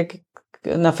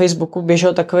na Facebooku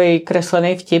běžel takový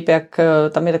kreslený vtip, jak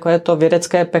tam je takové to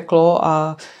vědecké peklo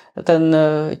a ten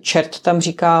čert tam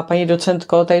říká, paní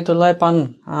docentko, tady tohle je pan,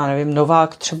 já nevím,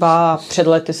 Novák třeba, před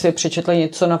lety si přečetli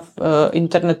něco na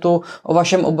internetu o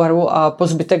vašem oboru a po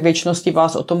zbytek věčnosti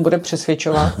vás o tom bude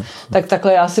přesvědčovat. Tak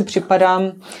takhle já si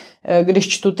připadám, když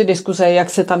čtu ty diskuze, jak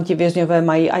se tam ti vězňové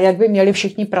mají a jak by měli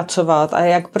všichni pracovat a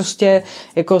jak prostě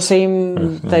jako se jim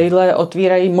tadyhle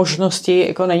otvírají možnosti,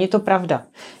 jako není to pravda.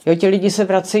 Jo, ti lidi se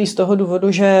vracejí z toho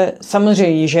důvodu, že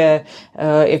samozřejmě, že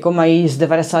jako mají z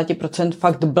 90%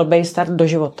 fakt blbej start do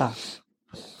života.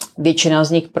 Většina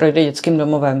z nich projde dětským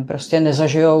domovem, prostě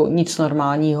nezažijou nic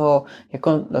normálního,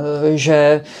 jako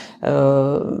že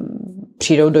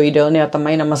přijdou do jídelny a tam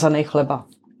mají namazaný chleba.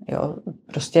 Jo,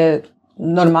 prostě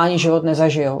normální život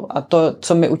nezažijou. A to,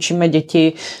 co my učíme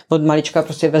děti od malička,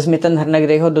 prostě vezmi ten hrnek,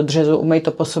 dej ho do dřezu, umej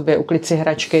to po sobě, uklid si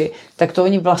hračky, tak to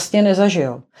oni vlastně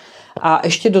nezažijou. A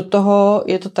ještě do toho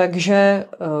je to tak, že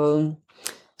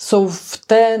jsou v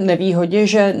té nevýhodě,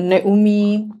 že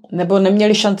neumí nebo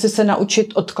neměli šanci se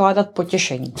naučit odkládat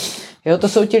potěšení. Jo, to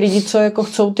jsou ti lidi, co jako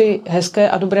chcou ty hezké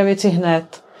a dobré věci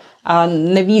hned a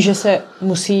neví, že se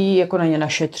musí jako na ně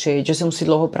našetřit, že se musí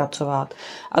dlouho pracovat.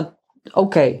 A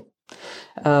OK.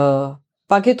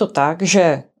 Pak je to tak,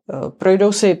 že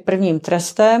projdou si prvním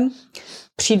trestem,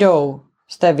 přijdou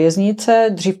z té věznice,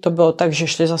 dřív to bylo tak, že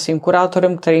šli za svým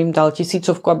kurátorem, který jim dal 1000,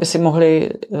 aby si mohli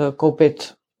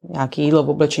koupit nějaké jídlo,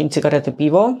 oblečení, cigarety,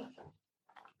 pivo.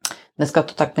 Dneska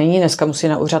to tak není, dneska musí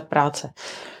na úřad práce.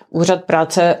 Úřad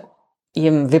práce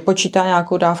jim vypočítá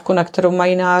nějakou dávku, na kterou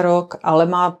mají nárok, ale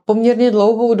má poměrně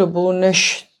dlouhou dobu,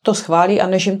 než to schválí a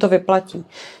než jim to vyplatí.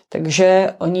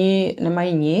 Takže oni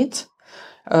nemají nic.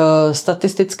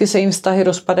 Statisticky se jim vztahy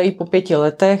rozpadají po 5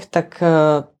 letech, tak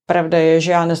pravda je,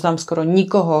 že já neznám skoro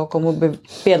nikoho, komu by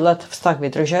 5 let vztah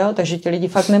vydržel, takže ti lidi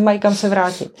fakt nemají kam se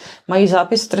vrátit. Mají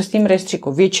zápis v trestním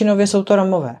rejstříku, většinově jsou to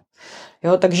Romové.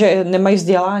 Jo, takže nemají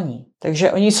vzdělání.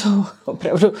 Takže oni jsou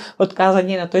opravdu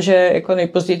odkázaní na to, že jako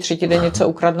nejpozději 3. den něco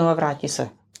ukradnou a vrátí se.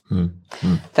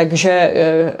 Takže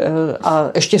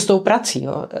a ještě s tou prací.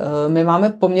 Jo. My máme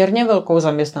poměrně velkou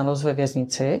zaměstnanost ve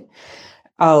věznici,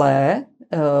 ale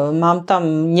mám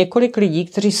tam několik lidí,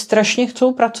 kteří strašně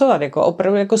chcou pracovat. Jako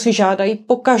opravdu jako si žádají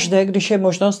pokaždé, když je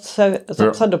možnost se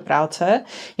zapsat do práce,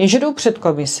 jenže jdou před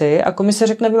komisi a komise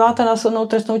řekne, vy máte násilnou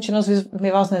trestnou činnost,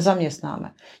 my vás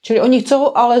nezaměstnáme. Čili oni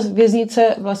chcou, ale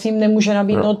věznice vlastně jim nemůže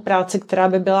nabídnout práci, která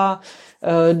by byla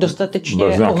dostatečně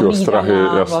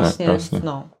ohlídaná. Vlastně, jasně.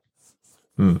 No.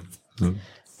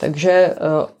 Takže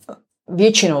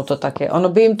většinou to tak je. Ono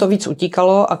by jim to víc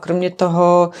utíkalo a kromě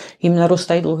toho jim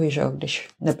narůstají dluhy, že jo, když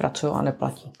nepracují a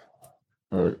neplatí.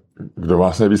 Kdo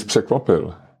vás nejvíc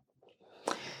překvapil?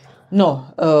 No,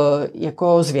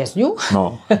 jako z vězňů?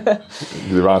 No,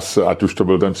 kdy vás, ať už to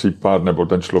byl ten případ, nebo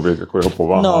ten člověk, jako jeho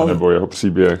povaha, nebo jeho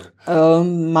příběh.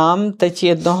 Mám teď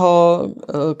jednoho,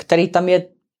 který tam je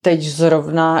teď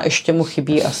zrovna, ještě mu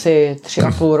chybí asi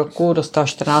 3,5 roku, dostal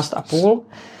 14,5.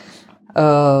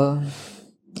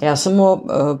 Já jsem ho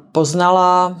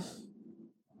poznala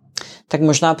tak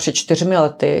možná před 4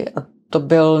 lety a to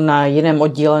byl na jiném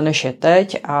oddíle, než je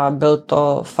teď a byl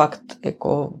to fakt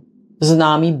jako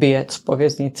známý bijec po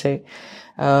věznici.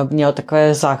 Měl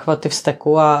takové záchvaty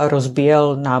vzteku a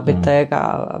rozbíjel nábytek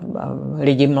a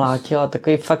lidi mlátil a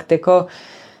takový fakt jako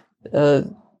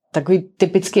takový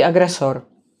typický agresor.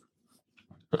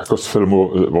 Jako z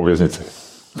filmu o věznici.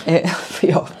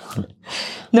 Jo.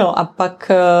 No a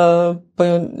pak po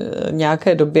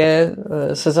nějaké době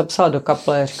se zapsal do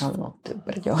kaple a říkám, no ty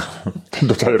brďo.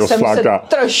 Do tady rozfláka.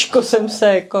 Trošku jsem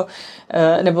se jako,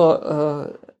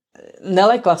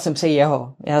 nelekla jsem se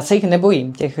jeho. Já se jich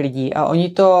nebojím, těch lidí. A oni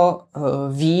to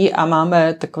ví a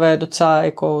máme takové docela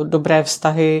jako dobré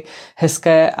vztahy,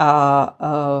 hezké a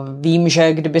vím,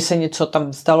 že kdyby se něco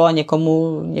tam stalo a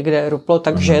někomu někde ruplo,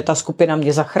 takže ta skupina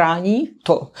mě zachrání,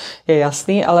 to je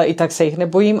jasný, ale i tak se jich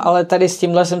nebojím, ale tady s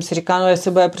tímhle jsem si říkala, no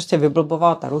jestli bude prostě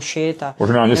vyblbovat a rušit. A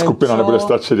možná ani skupina nebude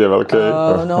stačit, je velký.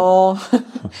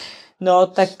 No,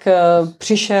 tak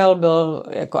přišel, byl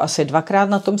jako asi 2krát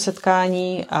na tom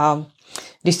setkání a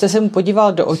když jste se mu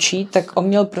podíval do očí, tak on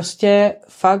měl prostě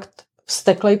fakt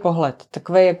vzteklej pohled.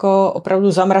 Takový jako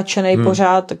opravdu zamračený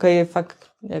pořád, takový fakt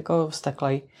jako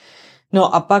vzteklej.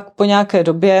 No a pak po nějaké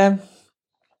době,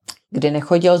 kdy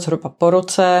nechodil zhruba po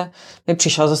roce, mi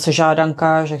přišla zase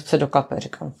žádanka, že chce do kaple.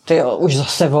 Říkám, tyjo, už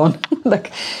zase on. Tak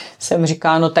jsem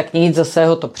říkala, no tak nic, zase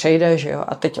ho to přejde, že jo.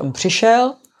 A teď on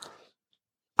přišel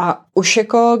a už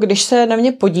jako, když se na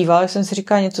mě podíval, jsem si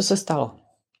říkala, něco se stalo.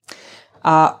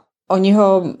 A oni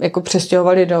ho jako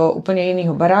přestěhovali do úplně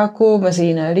jiného baráku, mezi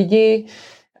jiné lidi.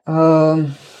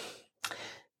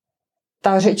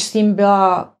 Ta řeč s ním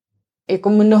byla jako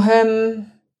mnohem,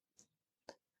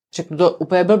 řeknu to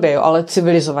úplně blbě, jo, ale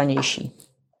civilizovanější.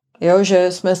 Jo,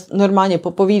 že jsme normálně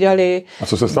popovídali. A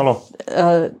co se stalo?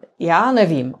 Já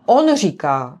nevím. On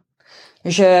říká,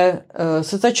 že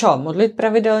se začal modlit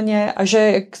pravidelně a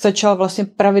že začal vlastně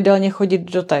pravidelně chodit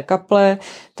do té kaple,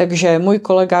 takže můj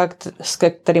kolega, s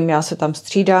kterým já se tam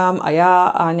střídám a já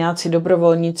a nějací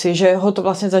dobrovolníci, že ho to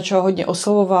vlastně začalo hodně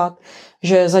oslovovat,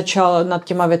 že začal nad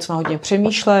těma věcma hodně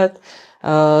přemýšlet,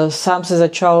 sám se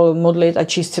začal modlit a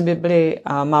číst si Bibli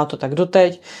a má to tak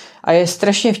doteď a je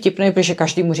strašně vtipný, protože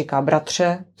každý mu říká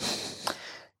bratře.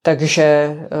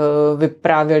 Takže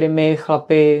vyprávěli mi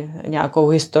chlapi nějakou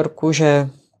historku, že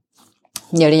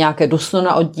měli nějaké dusno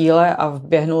na oddíle a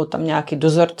vběhnul tam nějaký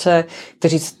dozorce,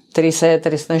 který se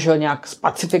tedy snažil nějak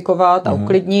spacifikovat a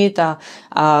uklidnit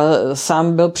a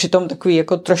sám byl přitom takový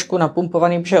jako trošku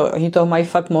napumpovaný, protože oni toho mají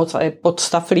fakt moc a je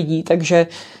podstav lidí, takže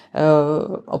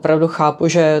opravdu chápu,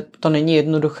 že to není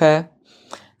jednoduché.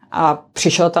 A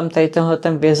přišel tam tady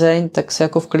ten vězeň, tak se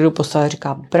jako v klidu postavil a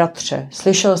říká, bratře,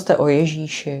 slyšel jste o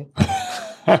Ježíši?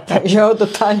 Takže ho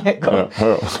totálně jako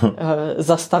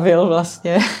zastavil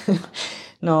vlastně.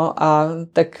 No a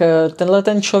tak tenhle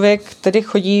ten člověk, který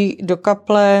chodí do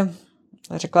kaple,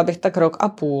 řekla bych tak 1,5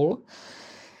 roku,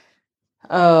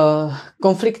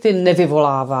 konflikty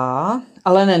nevyvolává,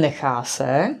 ale nenechá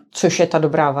se, což je ta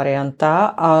dobrá varianta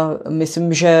a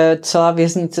myslím, že celá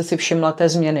věznice si všimla té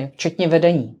změny, včetně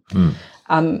vedení.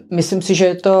 A myslím si, že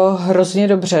je to hrozně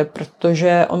dobře,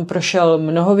 protože on prošel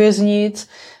mnoho věznic,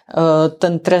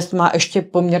 ten trest má ještě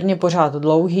poměrně pořád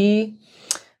dlouhý,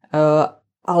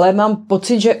 ale mám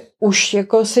pocit, že už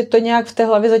jako si to nějak v té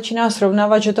hlavě začíná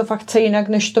srovnávat, že to fakt chce jinak,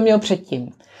 než to měl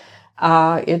předtím.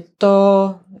 A je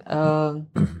to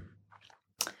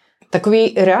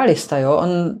takový realista, jo. On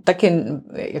taky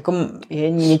jako je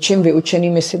něčím vyučený,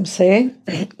 myslím si,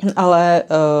 ale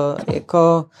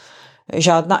jako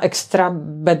žádná extra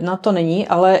bedna to není,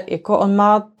 ale jako on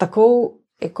má takovou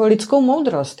jako lidskou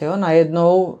moudrost, jo.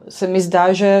 Najednou se mi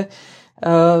zdá, že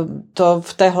to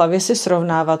v té hlavě si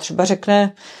srovnává. Třeba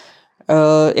řekne,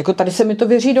 jako tady se mi to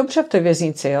věří dobře v té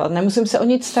věznici, jo? Nemusím se o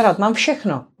nic starat, mám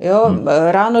všechno. Jo?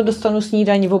 Ráno dostanu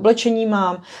snídaní, v oblečení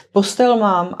mám, postel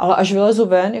mám, ale až vylezu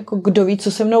ven, jako kdo ví,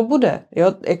 co se mnou bude.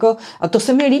 Jo? Jako, a to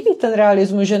se mi líbí, ten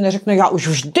realismus, že neřekne, já už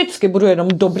vždycky budu jenom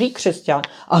dobrý křesťan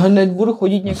a hned budu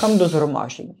chodit někam do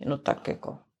shromáždění. No tak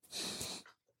jako.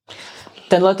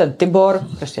 Tenhle ten Tibor,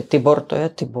 prostě Tibor, to je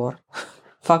Tibor.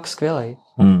 Fakt skvělej.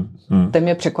 Ten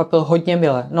mě překvapil hodně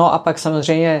mile. No a pak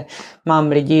samozřejmě mám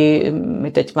lidi,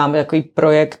 my teď máme takový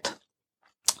projekt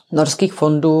norských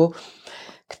fondů,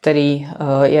 který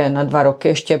je na 2 roky,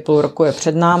 ještě půl roku je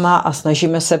před náma a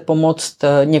snažíme se pomoct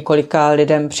několika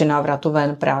lidem při návratu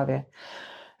ven právě.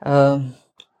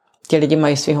 Ti lidi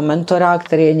mají svého mentora,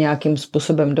 který je nějakým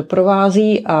způsobem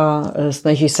doprovází a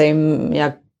snaží se jim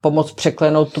nějak pomoct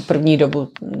překlenout tu první dobu,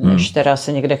 než teda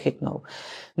se někde chytnou.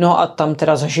 No a tam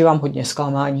teda zažívám hodně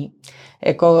zklamání.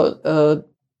 Jako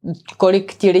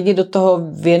kolik ti lidi do toho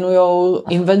věnujou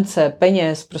invence,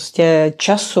 peněz, prostě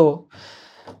času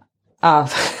a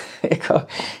jako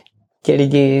ti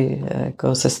lidi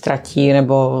jako se ztratí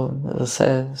nebo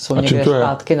jsou někde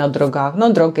zpátky na drogách.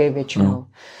 No drogy většinou.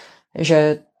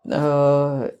 Že,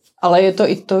 ale je to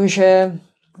i to, že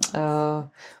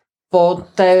po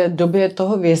té době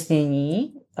toho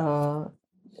věznění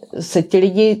se ti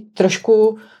lidi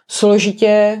trošku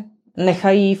složitě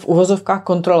nechají v uvozovkách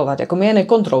kontrolovat. Jako my je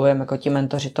nekontrolujeme, jako ti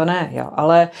mentoři, to ne, jo.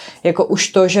 Ale jako už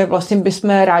to, že vlastně bychom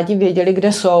rádi věděli,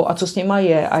 kde jsou a co s nima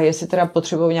je a jestli teda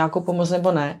potřebují nějakou pomoc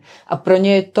nebo ne. A pro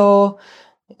ně je to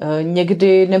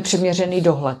někdy nepřiměřený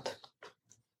dohled.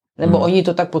 Nebo oni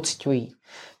to tak pociťují.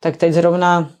 Tak teď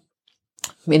zrovna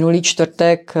minulý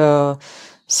čtvrtek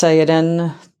se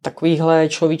jeden takovýhle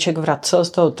človíček vracel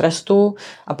z toho trestu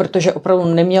a protože opravdu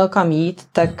neměl kam jít,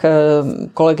 tak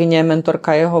kolegyně,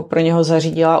 mentorka jeho pro něho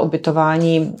zařídila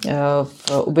ubytování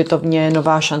v ubytovně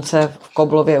Nová šance v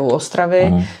Koblově u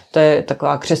Ostravy. To je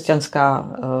taková křesťanská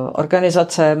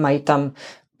organizace, mají tam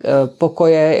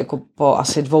pokoje jako po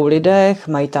asi 2 lidech,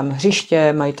 mají tam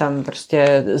hřiště, mají tam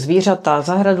prostě zvířata,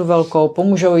 zahradu velkou,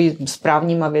 pomůžou jí s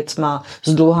právníma věcma,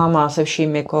 s dluhama, se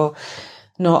vším jako.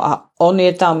 No a on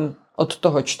je tam od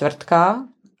toho čtvrtka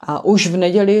a už v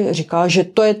neděli říkal, že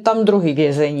to je tam druhý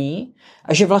vězení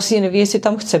a že vlastně neví, jestli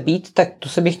tam chce být, tak to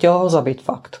se by chtělo ho zabít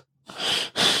fakt.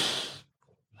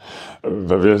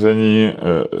 Ve vězení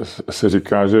se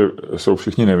říká, že jsou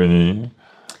všichni nevinní,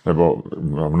 nebo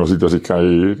mnozí to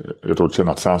říkají, je to určitě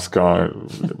nadsázka,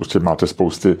 určitě máte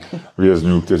spousty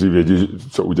vězňů, kteří vědí,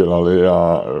 co udělali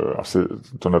a asi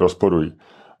to nerozporují.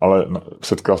 Ale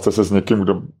setkal jste se s někým,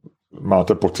 kdo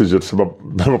máte pocit, že třeba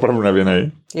byl opravdu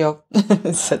nevinný? Jo,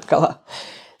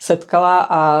 setkala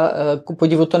a ku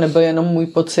podivu to nebyl jenom můj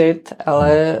pocit,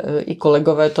 ale i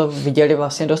kolegové to viděli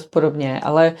vlastně dost podobně,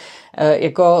 ale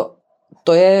jako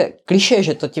to je klišé,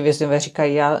 že to ti vězňové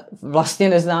říkají. Já vlastně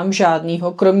neznám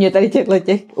žádnýho, kromě tady těch,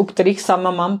 u kterých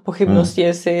sama mám pochybnosti,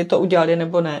 jestli to udělali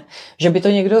nebo ne. Že by to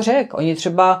někdo řekl. Oni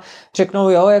třeba řeknou,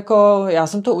 jo, jako já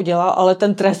jsem to udělal, ale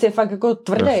ten trest je fakt jako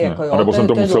tvrdý. Jako, jo, a nebo jsem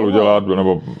to musel udělat,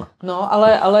 nebo... No,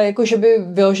 ale jako, že by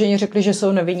vyloženě řekli, že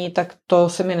jsou nevinní, tak to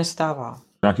se mi nestává.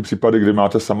 Nějaký případy, kdy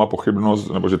máte sama pochybnost,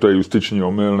 nebo že to je justiční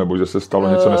omyl, nebo že se stalo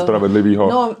něco nespravedlivého?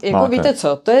 No, jako máte. Víte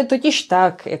co, to je totiž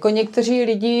tak, jako někteří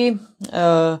lidi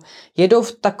jedou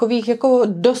v takových jako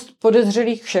dost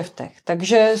podezřelých kšeftech,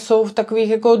 takže jsou v takových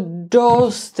jako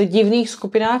dost divných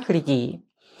skupinách lidí.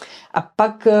 A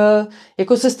pak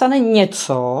jako se stane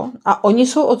něco a oni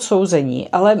jsou odsouzení,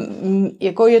 ale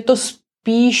jako je to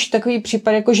spíš takový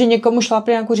případ, jako že někomu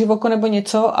šlápne nějakou živoko nebo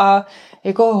něco a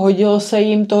jako hodilo se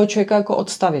jim toho člověka jako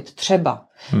odstavit. Třeba.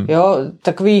 Jo,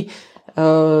 takový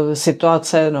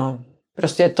situace, no,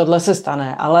 prostě tohle se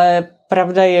stane, ale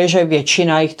pravda je, že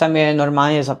většina jich tam je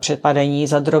normálně za přepadení,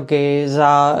 za drogy,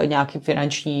 za nějaké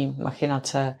finanční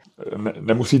machinace.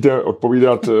 Nemusíte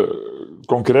odpovídat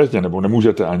konkrétně, nebo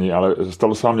nemůžete ani, ale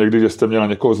stalo se vám někdy, že jste měla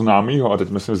někoho známýho, a teď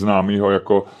myslím známýho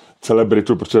jako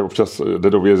celebritu, protože občas jde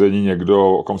do vězení někdo,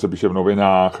 o kom se píše v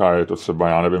novinách a je to třeba,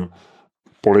 já nevím,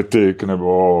 politik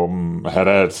nebo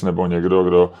herec nebo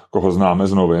někdo, koho známe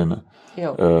z novin.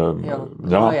 Jo,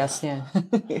 no, jasně.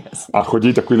 A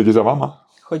chodí takový lidi za váma?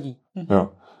 Chodí. Jo.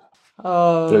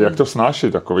 Jak to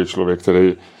snáší takový člověk,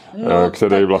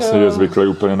 který vlastně je zvyklý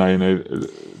úplně na jiný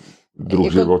druh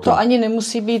jako života? To ani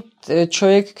nemusí být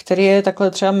člověk, který je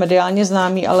takhle třeba mediálně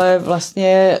známý, ale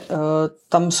vlastně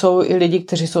tam jsou i lidi,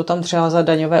 kteří jsou tam třeba za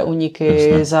daňové úniky,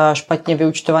 jasně, za špatně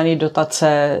vyúčtované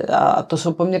dotace a to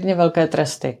jsou poměrně velké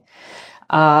tresty.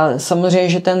 A samozřejmě,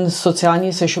 že ten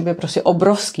sociální sešup je prostě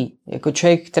obrovský. Jako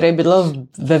člověk, který bydlel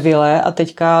ve vile a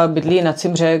teďka bydlí na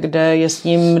Cimře, kde je s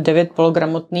ním 9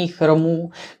 pologramotných Romů,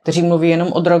 kteří mluví jenom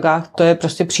o drogách, to je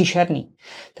prostě příšerný.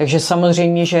 Takže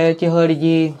samozřejmě, že tihle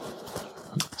lidi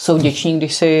jsou vděční,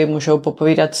 když si můžou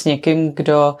popovídat s někým,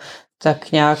 kdo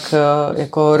tak nějak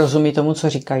jako rozumí tomu, co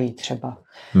říkají třeba.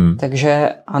 Takže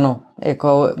ano,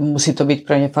 jako musí to být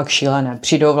pro ně fakt šílené.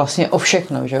 Přijdou vlastně o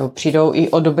všechno, že jo? Přijdou i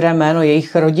o dobré jméno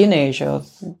jejich rodiny, že jo?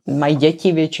 Mají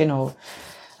děti většinou.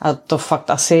 A to fakt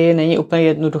asi není úplně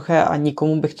jednoduché a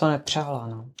nikomu bych to nepřála.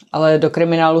 No. Ale do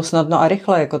kriminálu snadno a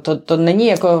rychle. Jako to není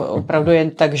jako opravdu jen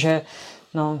tak, že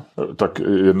No. Tak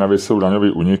jedna věc jsou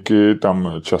daňové úniky,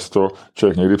 tam často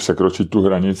člověk někdy překročí tu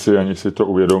hranici, ani si to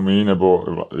uvědomí, nebo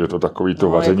je to takový to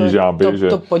vaření jako žáby.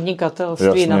 To podnikatelství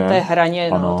jasně, na té hraně,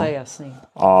 ano, to je jasný.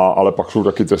 Ale pak jsou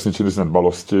taky trestné činy z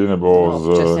nedbalosti, nebo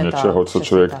z něčeho, co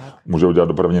člověk může udělat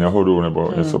dopravní nehodu,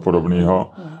 nebo něco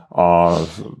podobného. A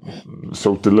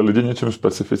jsou tyhle lidi něčím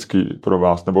specifický pro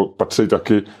vás, nebo patří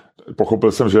taky,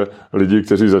 pochopil jsem, že lidi,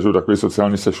 kteří zažijou takový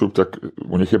sociální sešup, tak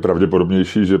u nich je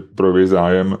pravděpodobnější, že projeví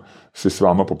zájem si s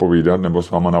váma popovídat nebo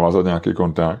s váma navázat nějaký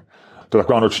kontakt. To je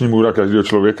taková noční můra každého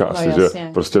člověka, asi, jasně, že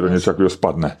prostě do něčeho takového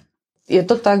spadne. Je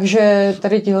to tak, že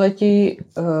tady tihleti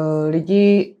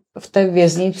lidi v té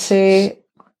věznici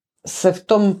se v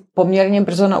tom poměrně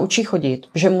brzo naučí chodit,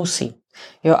 že musí.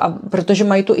 Jo, a protože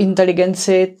mají tu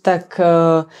inteligenci, tak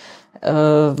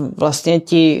vlastně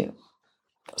ti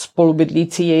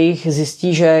spolubydlící jejich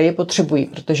zjistí, že je potřebují,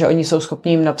 protože oni jsou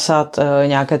schopni jim napsat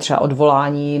nějaké třeba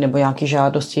odvolání nebo nějaké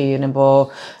žádosti, nebo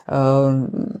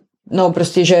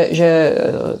prostě, že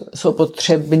jsou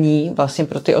potřební vlastně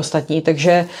pro ty ostatní,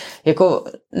 takže jako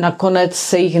nakonec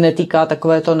se jich netýká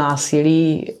takové to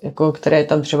násilí, jako které je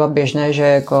tam třeba běžné, že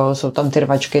jako jsou tam ty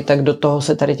rvačky, tak do toho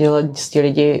se tady ti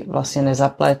lidi vlastně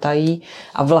nezaplétají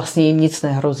a vlastně jim nic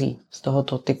nehrozí z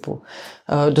tohoto typu.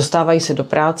 Dostávají se do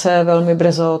práce velmi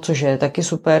brzo, což je taky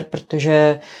super,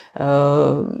 protože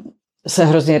se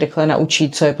hrozně rychle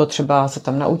naučí, co je potřeba se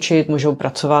tam naučit, můžou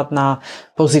pracovat na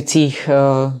pozicích,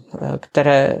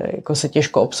 které jako se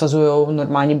těžko obsazují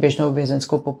normální běžnou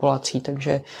vězeňskou populací,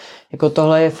 takže jako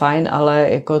tohle je fajn, ale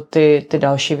jako ty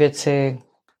další věci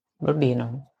blbý, no.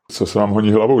 Co se vám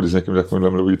honí hlavou, když s někým takovýmhle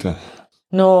mluvíte?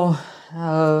 No,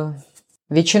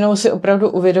 většinou si opravdu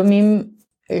uvědomím,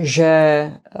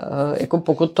 že jako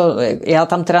pokud to, já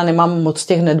tam teda nemám moc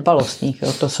těch nedbalostních,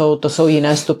 jo, to jsou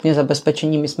jiné stupně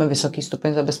zabezpečení, my jsme vysoký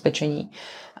stupeň zabezpečení,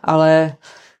 ale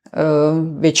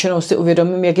většinou si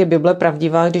uvědomím, jak je Bible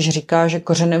pravdivá, když říká, že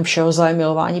kořenem všeho zla je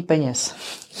milování peněz.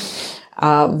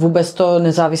 A vůbec to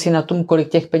nezávisí na tom, kolik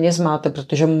těch peněz máte,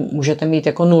 protože můžete mít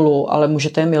jako nulu, ale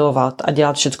můžete je milovat a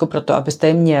dělat všecko pro to, abyste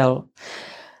je měl.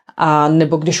 A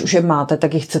nebo když už je máte,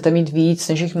 tak jich chcete mít víc,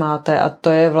 než jich máte, a to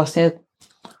je vlastně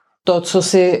to, co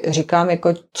si říkám,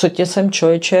 jako co tě sem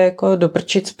člověče jako do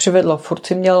prčic přivedlo. Furt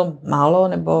si měl málo,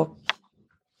 nebo...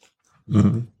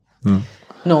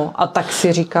 No a tak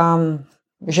si říkám,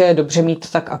 že je dobře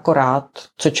mít tak akorát,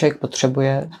 co člověk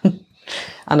potřebuje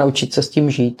a naučit se s tím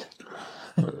žít.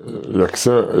 Jak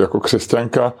se jako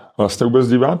křesťanka vlastně vůbec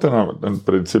díváte na ten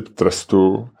princip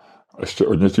trestu, ještě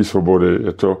odnětí svobody?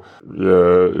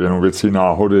 Je jenom věcí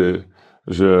náhody,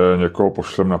 že někoho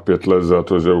pošlem na 5 let za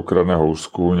to, že ukradne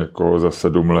housku, někoho za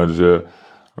 7 let, že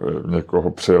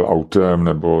někoho přejel autem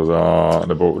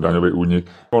nebo daňový únik.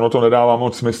 Ono to nedává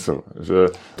moc smysl, že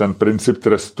ten princip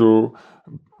trestu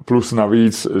plus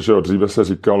navíc, že dříve se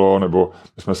říkalo, nebo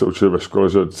jsme se učili ve škole,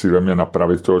 že cílem je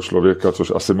napravit toho člověka,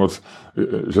 což asi moc,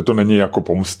 že to není jako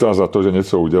pomsta za to, že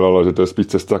něco udělal, ale že to je spíš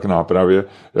cesta k nápravě.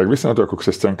 Jak vy se na to jako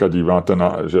křesťanka díváte,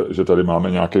 že tady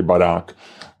máme nějaký barák,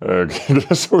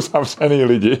 kde jsou zavřený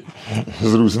lidi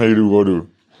z různých důvodů?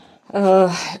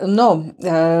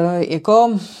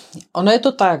 Jako ono je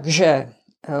to tak, že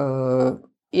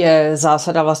je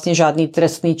zásada vlastně žádný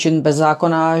trestný čin bez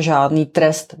zákona, žádný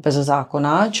trest bez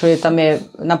zákona, čili tam je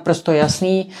naprosto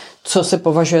jasný, co se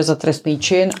považuje za trestný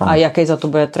čin a jaký za to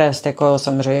bude trest. Jako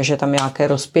samozřejmě, že tam nějaké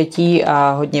rozpětí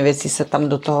a hodně věcí se tam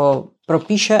do toho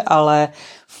propíše, ale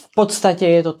v podstatě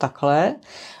je to takhle.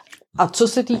 A co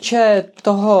se týče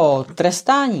toho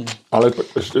trestání... Ale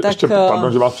ještě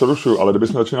pardon, že vás přerušuju, ale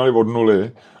kdybychom začínali od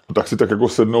nuly, tak si tak jako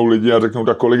sednou lidi a řeknou,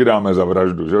 tak kolik dáme za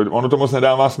vraždu. Že? Ono to moc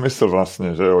nedává smysl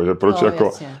vlastně, že jo? Že proč jako,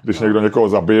 jasně, když někdo někoho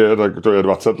zabije, tak to je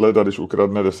 20 let a když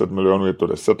ukradne 10 milionů, je to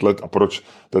 10 let a proč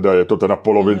teda je to teda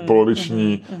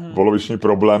poloviční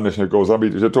problém, než někoho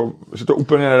zabít, že to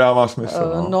úplně nedává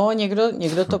smysl. No,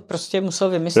 někdo to prostě musel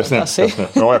vymyslet jasně, asi. Jasně.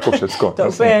 No, jako všecko. To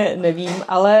úplně nevím,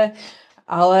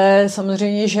 ale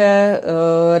samozřejmě, že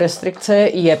restrikce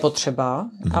je potřeba,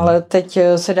 ale teď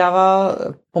se dává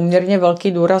poměrně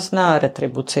velký důraz na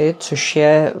retribuci, což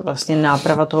je vlastně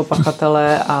náprava toho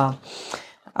pachatele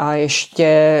a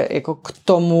ještě jako k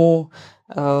tomu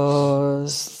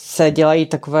se dělají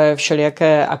takové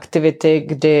všelijaké aktivity,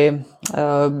 kdy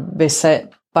by se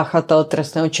pachatel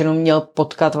trestného činu měl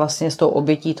potkat vlastně s tou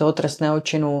obětí toho trestného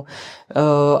činu,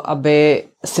 aby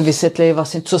si vysvětlili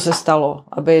vlastně, co se stalo,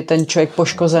 aby ten člověk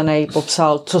poškozený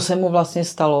popsal, co se mu vlastně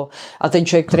stalo a ten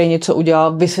člověk, který něco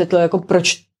udělal, vysvětlil, jako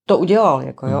proč to udělal,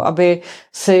 jako jo, aby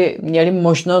si měli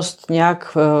možnost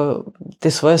nějak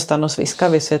ty svoje stanoviska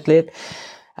vysvětlit.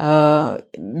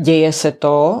 Děje se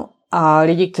to, a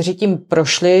lidi, kteří tím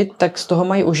prošli, tak z toho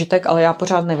mají užitek, ale já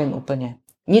pořád nevím úplně.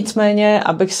 Nicméně,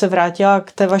 abych se vrátila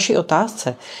k té vaší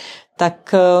otázce,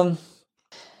 tak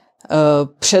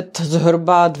před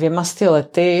zhruba 200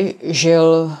 lety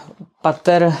žil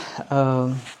pater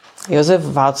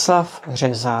Josef Václav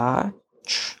Řezáč,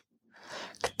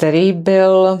 který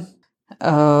byl,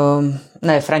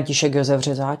 František Josef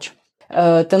Řezáč.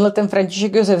 Ten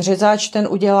František Josef Řezáč, ten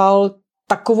udělal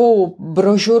takovou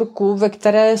brožurku, ve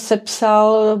které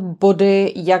sepsal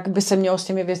body, jak by se mělo s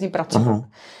těmi vězni pracovat. Uh-huh.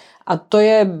 A to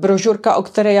je brožurka, o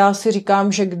které já si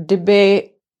říkám, že kdyby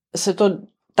se to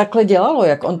takhle dělalo,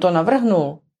 jak on to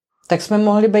navrhnul, tak jsme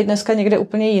mohli být dneska někde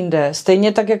úplně jinde.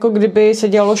 Stejně tak, jako kdyby se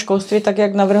dělalo školství, tak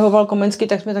jak navrhoval Komenský,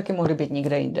 tak jsme taky mohli být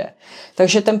někde jinde.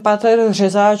 Takže ten páter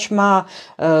Řezáč má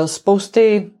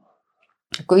spousty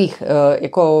takových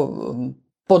jako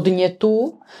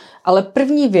podnětů, ale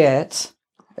první věc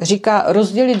říká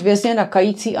rozdělit vězně na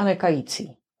kající a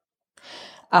nekající.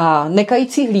 A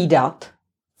nekající hlídat,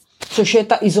 což je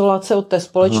ta izolace od té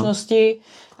společnosti,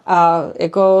 a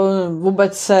jako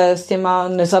vůbec se s těma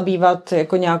nezabývat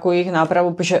jako nějakou jejich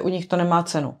nápravu, protože u nich to nemá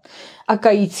cenu. A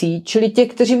kající, čili těch,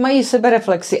 kteří mají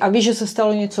sebereflexi a ví, že se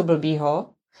stalo něco blbýho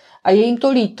a je jim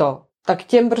to líto, tak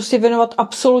těm prostě věnovat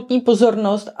absolutní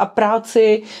pozornost a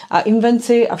práci a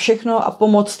invenci a všechno a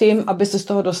pomoct jim, aby se z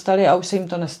toho dostali a už se jim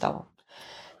to nestalo.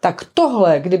 Tak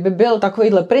tohle, kdyby byl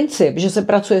takovýhle princip, že se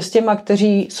pracuje s těma,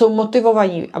 kteří jsou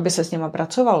motivovaní, aby se s něma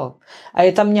pracovalo a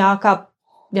je tam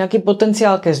nějaký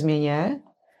potenciál ke změně,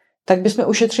 tak bychom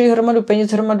ušetřili hromadu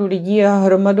peněz, hromadu lidí a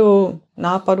hromadu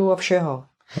nápadů a všeho.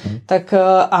 Tak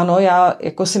ano, já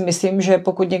jako si myslím, že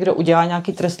pokud někdo udělá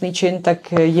nějaký trestný čin,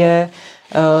 tak je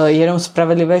jenom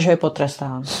spravedlivé, že je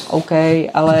potrestán. OK,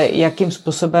 ale jakým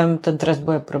způsobem ten trest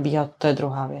bude probíhat, to je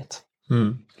druhá věc.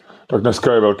 Tak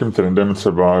dneska je velkým trendem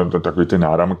třeba takový ty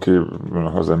náramky v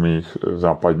mnoha zemích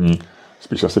západní,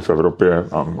 spíš asi v Evropě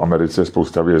a v Americe je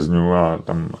spousta vězňů a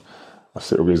tam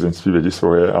asi o vězeňství vědí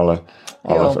svoje, ale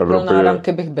v Evropě... pro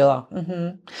náramky bych byla.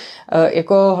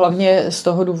 Jako hlavně z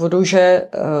toho důvodu, že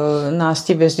nás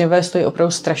ti vězňové stojí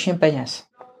opravdu strašně peněz.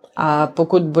 A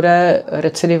pokud bude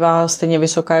recidiva stejně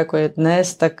vysoká, jako je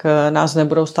dnes, tak nás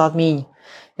nebudou stát míň.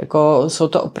 Jako, jsou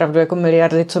to opravdu jako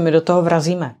miliardy, co my do toho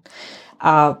vrazíme.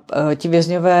 A ti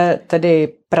vězňové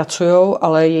tedy pracujou,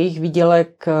 ale jejich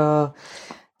výdělek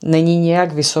není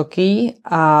nějak vysoký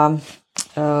a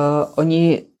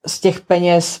oni z těch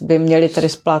peněz by měli tedy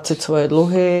splácet svoje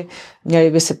dluhy,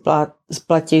 měli by si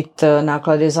splatit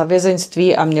náklady za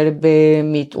vězeňství a měli by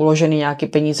mít uložený nějaké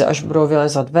peníze, až budou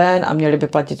vylezat ven a měli by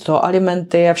platit toho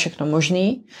alimenty a všechno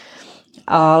možný.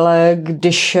 Ale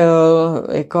když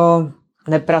jako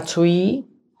nepracují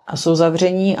a jsou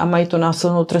zavření a mají tu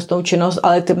násilnou trestnou činnost,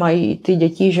 ale ty mají ty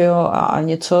děti, že jo, a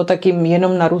něco, tak jim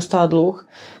jenom narůstá dluh,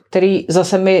 který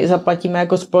zase my zaplatíme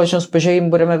jako společnost, protože jim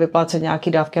budeme vyplácet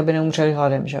nějaké dávky, aby neumřeli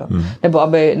hladem, že jo? Nebo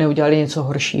aby neudělali něco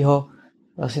horšího.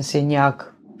 Vlastně si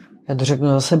nějak, já to řeknu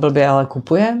zase blbě, ale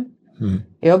kupujem.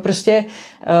 Jo, prostě...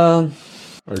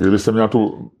 Kdybyste měla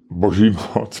tu boží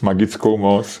moc, magickou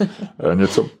moc,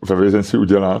 něco ve vězenství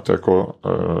udělat, jako,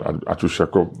 ať už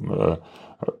jako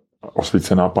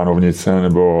osvícená panovnice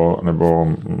nebo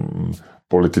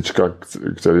politička,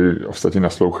 který ostatní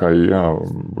naslouchají a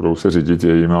budou se řídit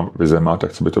jejíma vizema,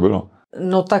 tak co by to bylo?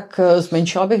 No tak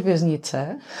zmenšila bych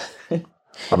věznice.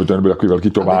 Aby to nebyly takový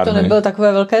velký továrny. Aby to nebyly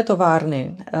takové velké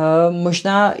továrny.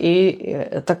 Možná i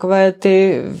takové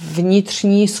ty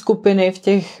vnitřní skupiny v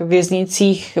těch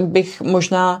věznicích bych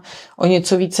možná o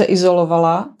něco více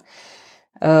izolovala.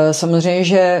 Samozřejmě,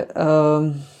 že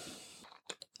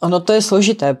ono to je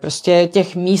složité, prostě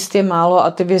těch míst je málo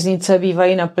a ty věznice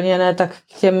bývají naplněné tak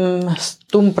k těm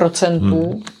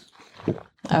 100%.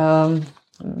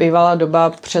 Bývala doba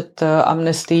před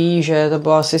amnestií, že to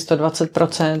bylo asi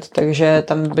 120%, takže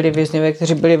tam byli vězňové,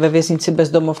 kteří byli ve věznici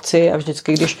bezdomovci a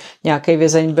vždycky, když nějaký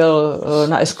vězeň byl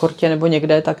na eskortě nebo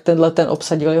někde, tak ten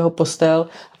obsadil jeho postel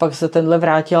a pak se tenhle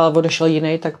vrátil a odešel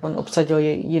jiný, tak on obsadil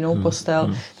jinou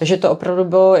postel. Takže to opravdu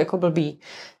bylo jako blbý.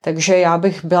 Takže já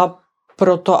bych byla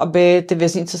proto, aby ty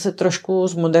věznice se trošku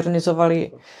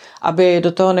zmodernizovaly, aby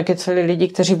do toho nekeceli lidi,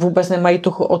 kteří vůbec nemají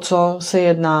tuchu, o co se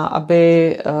jedná,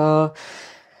 aby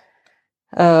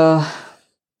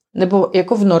nebo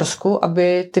jako v Norsku,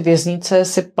 aby ty věznice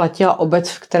si platila obec,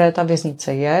 v které ta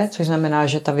věznice je, což znamená,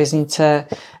 že ta věznice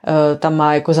tam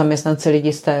má jako zaměstnanci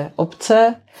lidi z té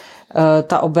obce.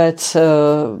 Ta obec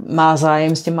má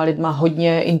zájem s těma lidma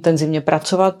hodně intenzivně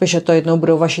pracovat, protože to jednou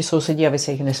budou vaši sousedi a vy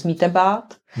se jich nesmíte bát.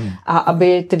 A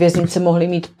aby ty věznice mohly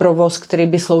mít provoz, který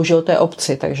by sloužil té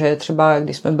obci. Takže třeba,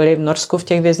 když jsme byli v Norsku v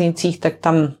těch věznicích, tak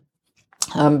tam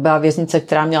byla věznice,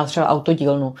 která měla třeba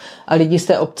autodílnu a lidi z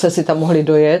té obce si tam mohli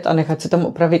dojet a nechat si tam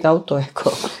opravit auto.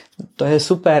 Jako, to je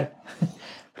super.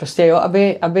 Prostě jo,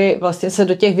 aby vlastně se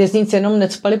do těch věznic jenom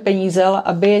necpaly peníze, ale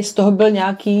aby z toho byl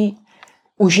nějaký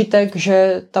užitek,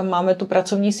 že tam máme tu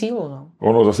pracovní sílu. No.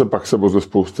 Ono zase pak se ozve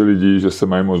spousty lidí, že se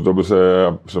mají moc dobře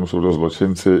a že jsou to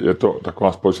zločinci. Je to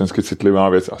taková společensky citlivá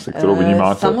věc, asi kterou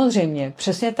vnímáte. Samozřejmě,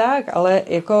 přesně tak, ale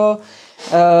jako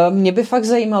mě by fakt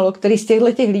zajímalo, který z těch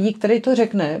lidí, který to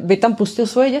řekne, by tam pustil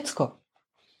svoje děcko.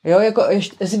 Jo, jako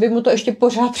jestli by mu to ještě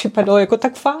pořád připadalo jako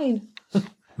tak fajn.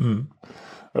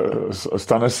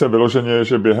 Stane se vyloženě,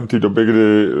 že během té doby,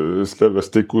 kdy jste ve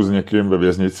styku s někým ve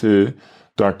věznici,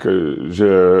 tak, že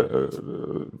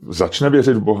začne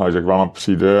věřit v Boha, že k vám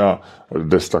přijde a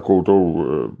jde s takovou tou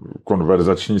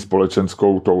konverzační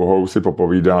společenskou touhou si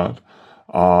popovídat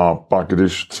a pak,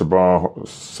 když třeba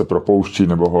se propouští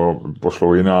nebo ho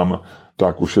pošlou jinam,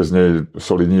 tak už je z něj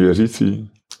solidní věřící?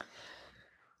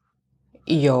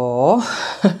 Jo,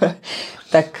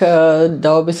 tak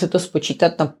dalo by se to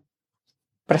spočítat na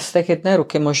prstech jedné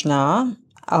ruky možná,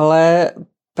 ale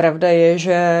pravda je,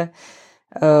 že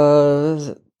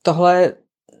tohle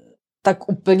tak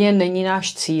úplně není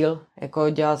náš cíl, jako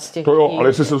dělat z těch to jo, ale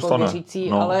jestli se jako stane. věřící,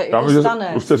 no. ale já jako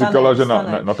stane. Už jste říkala, že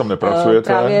na tom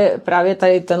nepracujete. Právě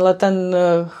tady ten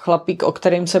chlapík, o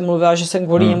kterým jsem mluvila, že jsem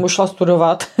kvůli němu šla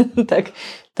studovat, tak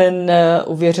ten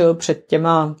uvěřil před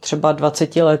těma třeba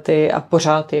 20 lety a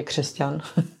pořád je křesťan.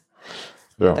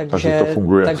 Jo, takže to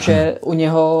funguje. Takže u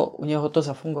něho to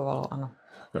zafungovalo, ano.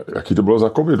 Jaký to bylo za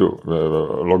covidu?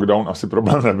 Lockdown asi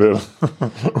problém nebyl.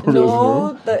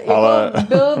 No, ale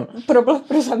byl problém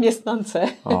pro zaměstnance.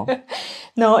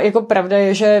 No, jako pravda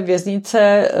je, že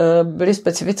věznice byly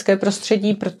specifické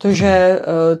prostředí, protože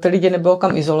ty lidi nebylo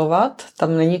kam izolovat,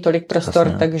 tam není tolik prostor,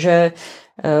 jasně. Takže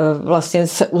vlastně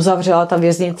se uzavřela ta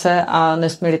věznice a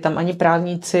nesměli tam ani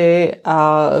právníci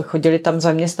a chodili tam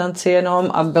zaměstnanci jenom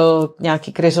a byl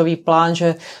nějaký krizový plán,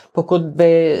 že pokud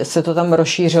by se to tam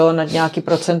rozšířilo nad nějaký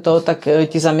procento, tak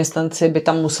ti zaměstnanci by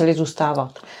tam museli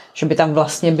zůstávat. Že by tam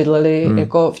vlastně bydleli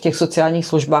jako v těch sociálních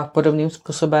službách podobným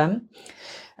způsobem.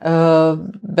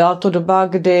 Byla to doba,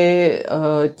 kdy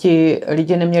ti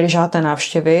lidi neměli žádné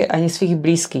návštěvy ani svých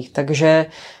blízkých, takže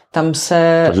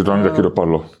to ani taky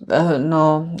dopadlo.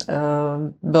 No,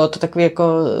 bylo to takový jako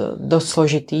dost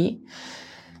složitý,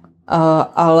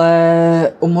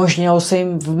 ale umožnilo se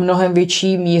jim v mnohem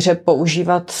větší míře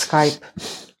používat Skype.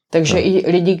 Takže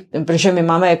i lidi, protože my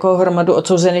máme jako hromadu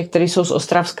odsouzených, kteří jsou z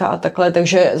Ostravska a takhle,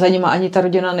 takže za nima ani ta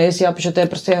rodina nejezdila, protože to je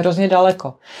prostě hrozně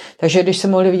daleko. Takže když se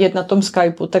mohli vidět na tom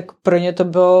Skypeu, tak pro ně to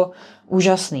bylo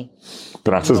úžasný.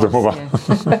 Práce z domova.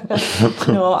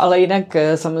 No, ale jinak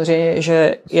samozřejmě,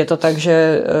 že je to tak,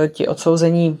 že ti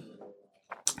odsouzení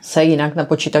se jinak na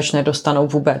počítač nedostanou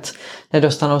vůbec.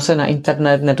 Nedostanou se na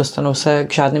internet, nedostanou se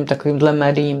k žádným takovýmhle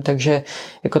médiím, takže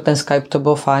jako ten Skype to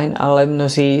bylo fajn, ale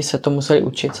mnozí se to museli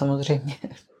učit samozřejmě.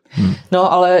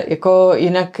 No, ale jako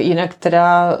jinak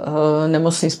teda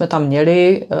nemocný jsme tam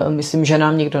měli, myslím, že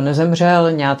nám nikdo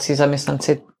nezemřel, nějací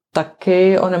zaměstnanci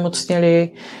taky onemocněli,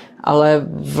 ale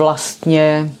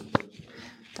vlastně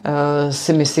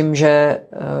si myslím, že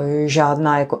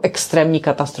žádná jako extrémní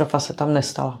katastrofa se tam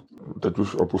nestala. Teď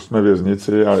už opustíme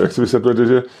věznici a jak si vysvětlujete,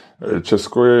 že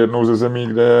Česko je jednou ze zemí,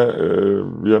 kde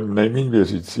je nejméně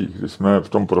věřících. Když jsme v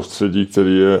tom prostředí,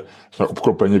 který jsme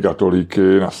obklopeni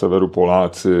katolíky, na severu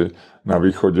Poláci, na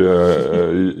východě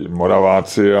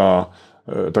Moraváci a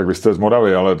tak vy jste z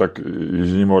Moravy, ale tak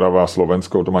Jižní Morava,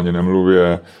 Slovensko, o tom ani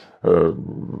nemluvě.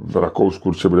 V Rakousku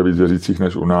určitě bude víc věřících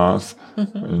než u nás.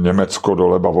 Německo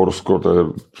dole, Bavorsko, to je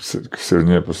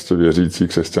silně prostě věřící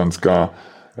křesťanská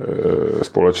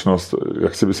společnost.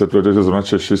 Jak si vysvětlujete, že zrovna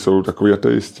Češi jsou takový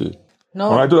ateisti? No,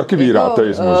 ona je to taky víra,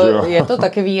 ateismus, jo? Je to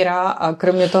taky víra a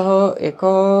kromě toho jako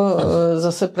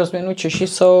zase pro změnu Češi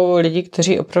jsou lidi,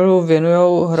 kteří opravdu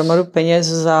věnují hromadu peněz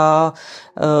za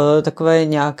takové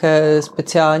nějaké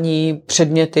speciální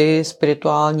předměty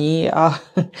spirituální a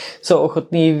jsou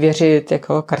ochotní věřit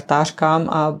jako kartářkám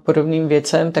a podobným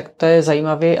věcem, tak to je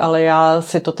zajímavé, ale já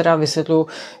si to teda vysvětluji,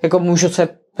 jako můžu se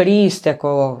plíst,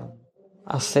 jako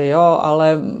asi jo,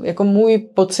 ale jako můj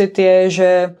pocit je,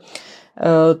 že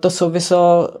to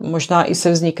souviselo možná i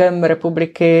se vznikem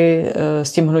republiky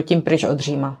s tím hnutím pryč od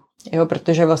Říma. Jo,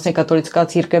 protože vlastně katolická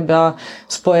církev byla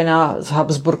spojená s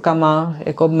Habsburkama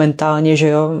jako mentálně, že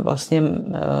jo, vlastně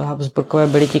Habsburkové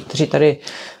byli ti, kteří tady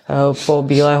po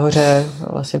Bílé hoře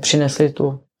vlastně přinesli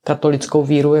tu katolickou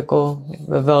víru jako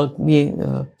ve velmi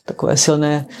takové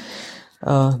silné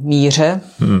míře.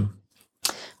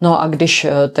 No a když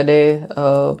tedy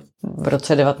v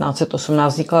roce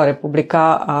 1918 vznikla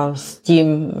republika a s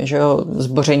tím, že jo,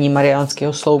 zboření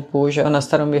Mariánského sloupu, že jo, na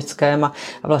Staroměstském a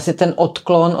vlastně ten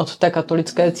odklon od té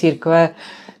katolické církve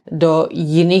do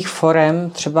jiných forem,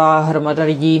 třeba hromada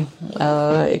lidí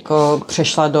jako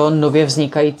přešla do nově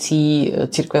vznikající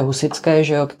církve husitské,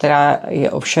 že jo, která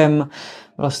je ovšem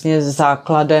vlastně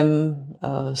základem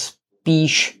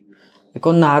spíš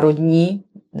jako národní,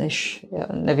 než,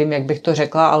 nevím, jak bych to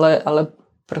řekla, ale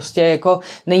prostě jako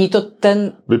není to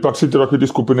ten... Vy patříte do takové ty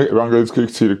skupiny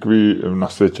evangelických církví na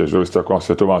světě, že vy jste taková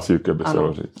světová církev, by se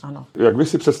dalo říct. Ano. Jak vy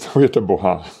si představujete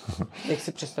Boha? Jak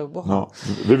si představuji Boha? No,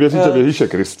 vy věříte v Ježíše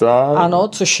Krista? Ano,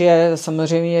 což je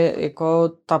samozřejmě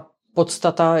jako ta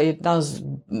podstata, jedna z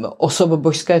osob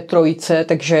božské trojice,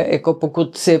 takže jako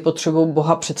pokud si potřebuji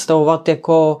Boha představovat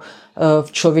jako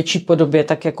v člověčí podobě,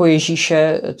 tak jako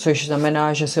Ježíše, což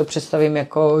znamená, že si ho představím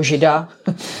jako Žida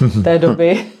té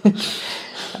doby.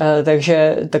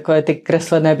 Takže takové ty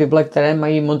kreslené bible, které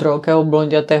mají modrookého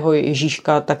blondětého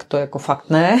Ježíška, tak to jako fakt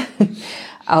ne.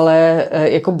 Ale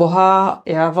jako Boha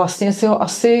já vlastně si ho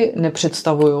asi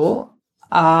nepředstavuju.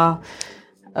 A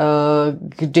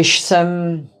když jsem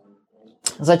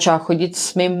začala chodit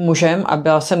s mým mužem a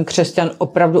byla jsem křesťan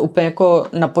opravdu úplně jako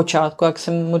na počátku, jak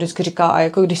jsem mu vždycky říkala, a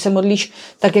jako když se modlíš,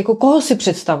 tak jako koho si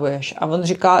představuješ? A on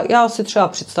říká, já si třeba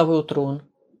představuju trůn.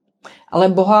 Ale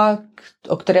Boha,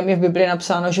 o kterém je v Biblii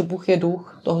napsáno, že Bůh je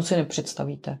duch, toho si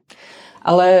nepředstavíte.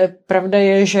 Ale pravda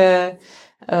je, že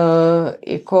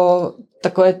jako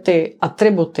takové ty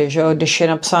atributy, že když je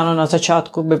napsáno na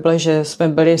začátku Bible, že jsme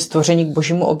byli stvořeni k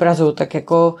božímu obrazu, tak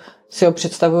jako si ho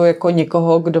představuju jako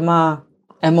někoho, kdo má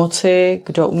emoci,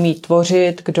 kdo umí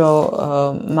tvořit, kdo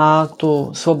má tu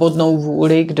svobodnou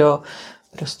vůli, kdo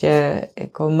prostě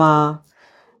jako má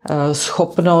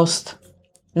schopnost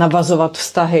navazovat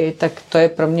vztahy, tak to je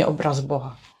pro mě obraz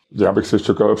Boha. Já bych si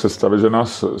ještě chtěl představit, že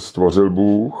nás stvořil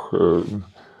Bůh,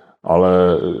 ale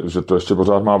že to ještě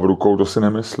pořád má v rukou, to si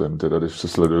nemyslím, teda když se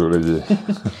sledují lidi.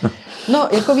 No,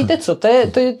 jako víte co, to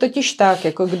je totiž tak,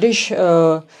 jako když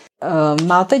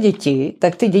máte děti,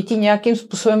 tak ty děti nějakým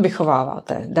způsobem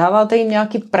vychováváte. Dáváte jim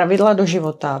nějaký pravidla do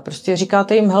života. Prostě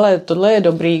říkáte jim, hele, tohle je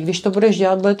dobrý, když to budeš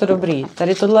dělat, bude to dobrý.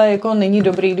 Tady tohle jako není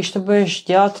dobrý, když to budeš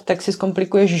dělat, tak si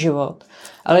zkomplikuješ život.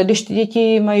 Ale když ty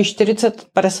děti mají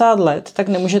 40-50 let, tak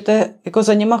nemůžete jako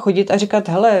za něma chodit a říkat,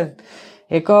 hele,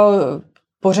 jako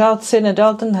pořád si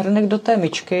nedal ten hrnek do té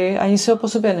myčky, ani si ho po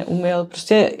sobě neumyl.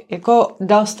 Prostě jako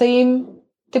dal jste jim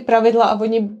ty pravidla a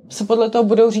oni se podle toho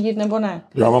budou řídit nebo ne.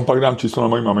 Já vám pak dám číslo na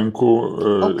moji maminku,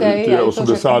 okay, ty je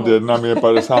 81, mi je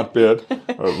 55,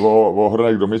 o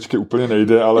hrnek do myčky úplně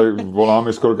nejde, ale volá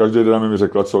mi skoro každý den, mi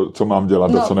řekla, co mám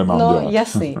dělat a co nemám dělat. No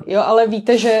jasný, jo, ale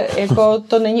víte, že jako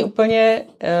to není úplně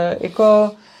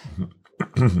jako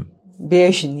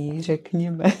běžný,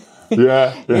 řekněme.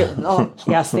 Je. No,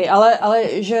 jasný, ale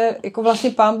že jako vlastně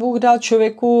Pán Bůh dal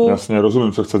člověku... Jasně,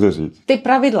 rozumím, co chcete říct. Ty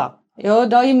pravidla. Jo,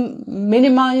 dal jim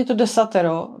minimálně to 10,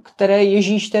 které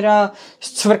Ježíš teda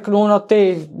zcvrknul na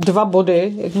ty 2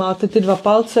 body, jak máte ty 2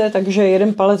 palce, takže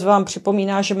jeden palec vám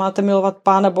připomíná, že máte milovat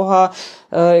Pána Boha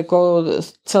jako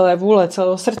celé vůle,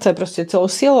 celého srdce, prostě celou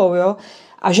silou, jo.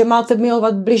 A že máte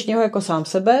milovat bližního jako sám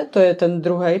sebe, to je ten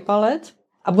druhý palec.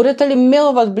 A budete-li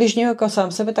milovat bližního jako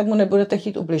sám sebe, tak mu nebudete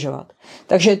chtít ubližovat.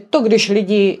 Takže to, když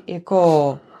lidi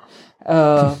jako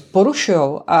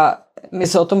porušujou a my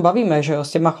se o tom bavíme, že jo,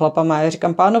 s těma chlapama, já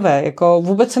říkám, pánové, jako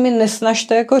vůbec se mi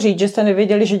nesnažte jako říct, že jste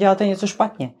nevěděli, že děláte něco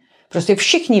špatně. Prostě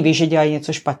všichni ví, že dělají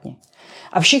něco špatně.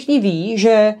 A všichni ví,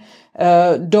 že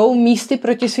jdou místy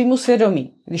proti svýmu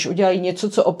svědomí, když udělají něco,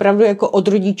 co opravdu jako od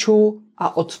rodičů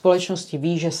a od společnosti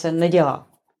ví, že se nedělá.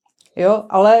 Jo,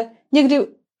 ale někdy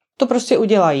to prostě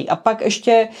udělají. A pak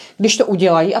ještě, když to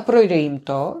udělají a projde jim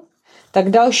to, tak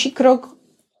další krok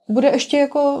bude ještě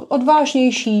jako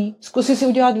odvážnější, zkusí si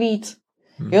udělat víc.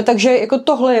 Jo, takže jako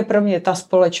tohle je pro mě ta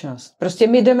společnost. Prostě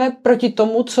my jdeme proti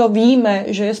tomu, co víme,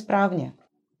 že je správně.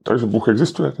 Takže Bůh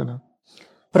existuje teda?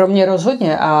 Pro mě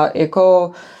rozhodně a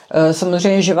jako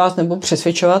samozřejmě, že vás nebudu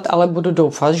přesvědčovat, ale budu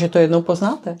doufat, že to jednou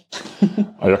poznáte.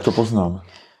 A jak to poznám?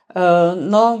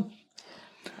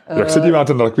 Jak se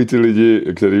díváte na takový ty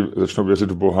lidi, kteří začnou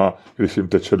věřit v Boha, když jim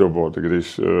teče do bod,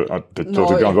 a teď to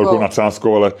říkám jako velkou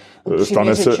nadsázkou, ale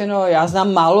stane se... Řečeno, já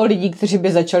znám málo lidí, kteří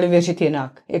by začali věřit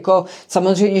jinak. Jako,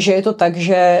 samozřejmě, že je to tak,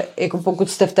 že jako pokud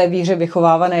jste v té víře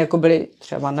vychovávané, jako byly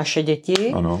třeba naše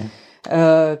děti, ano,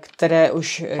 které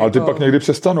už... Ale ty pak někdy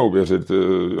přestanou věřit.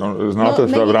 Znáte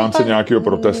v rámci nějakého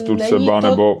protestu třeba, není to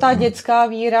nebo... ta dětská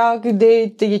víra,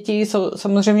 kdy ty děti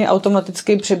samozřejmě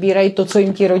automaticky přebírají to, co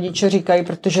jim ti rodiče říkají,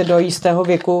 protože do jistého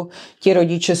věku ti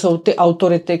rodiče jsou ty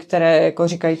autority, které jako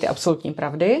říkají ty absolutní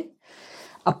pravdy.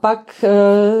 A pak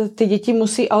ty děti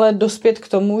musí ale dospět k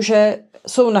tomu, že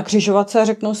jsou na křižovatce a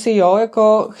řeknou si jo,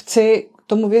 jako chci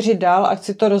tomu věřit dál a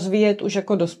chci to rozvíjet už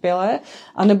jako dospělé,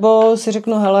 anebo si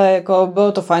řeknu, hele, jako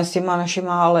bylo to fajn s těma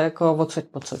našima, ale jako odsaď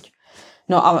pocať.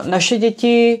 No a naše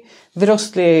děti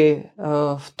vyrostly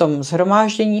v tom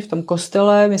shromáždění, v tom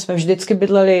kostele. My jsme vždycky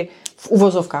bydleli v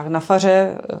uvozovkách na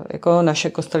faře, jako naše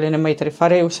kostely nemají tady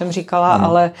fary, už jsem říkala,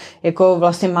 ale jako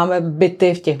vlastně máme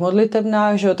byty v těch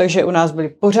modlitebnách, že jo? Takže u nás byli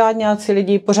pořádňáci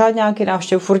lidi, pořádňáky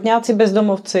návštěv, furtňáci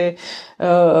bezdomovci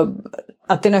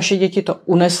a ty naše děti to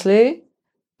unesly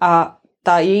a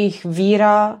ta jejich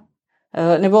víra,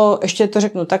 nebo ještě to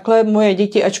řeknu takhle, moje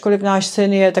děti, ačkoliv náš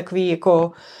syn je takový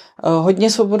jako hodně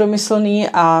svobodomyslný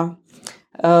a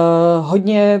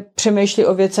hodně přemýšlí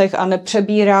o věcech a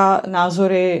nepřebírá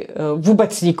názory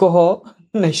vůbec nikoho,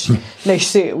 než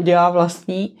si udělá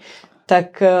vlastní,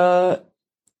 tak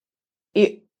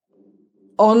i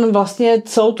on vlastně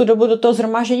celou tu dobu do toho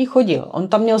shromáždění chodil. On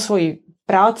tam měl svoji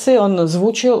práci, on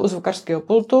zvučil u zvukařského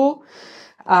pultu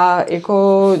a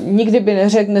jako nikdy by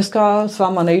neřekl, dneska s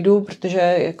váma nejdu,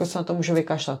 protože jako se na to můžu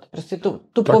vykašlat. Prostě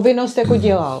tu povinnost jako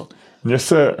dělal. Mně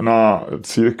se na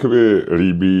církvi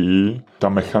líbí ta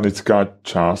mechanická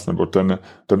část nebo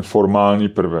ten formální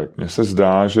prvek. Mně se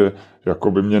zdá, že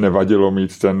jako by mě nevadilo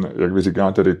mít ten, jak vy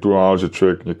říkáte, rituál, že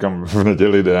člověk někam v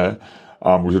neděli jde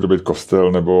a může to být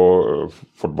kostel nebo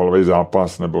fotbalový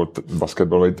zápas nebo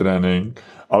basketbalový trénink.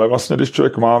 Ale vlastně, když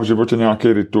člověk má v životě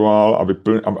nějaký rituál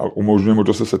a umožňuje mu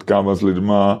to se setkávat s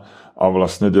lidma a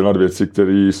vlastně dělat věci,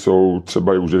 které jsou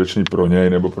třeba i užitečné pro něj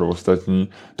nebo pro ostatní,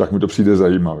 tak mi to přijde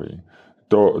zajímavý.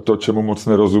 To, čemu moc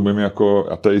nerozumím jako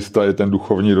ateista, je ten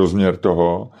duchovní rozměr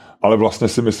toho, ale vlastně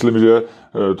si myslím, že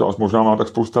to možná má tak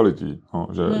spousta lidí. No,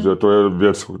 že to je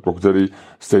věc, po který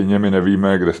stejně my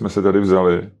nevíme, kde jsme se tady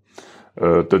vzali.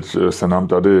 Teď se nám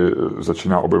tady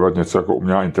začíná objevovat něco jako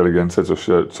umělá inteligence,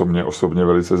 co mě osobně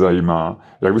velice zajímá.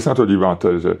 Jak vy se na to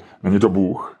díváte, že není to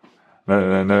Bůh?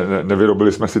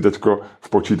 Nevyrobili jsme si teďko v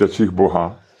počítačích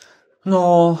Boha?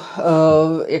 No,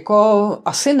 jako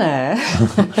asi ne,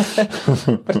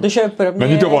 protože pro mě...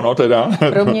 Není to ono teda?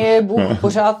 Pro mě je Bůh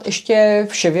pořád ještě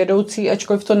vševědoucí,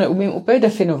 ačkoliv to neumím úplně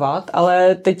definovat,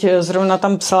 ale teď zrovna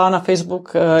tam psala na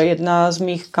Facebook jedna z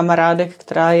mých kamarádek,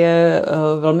 která je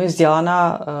velmi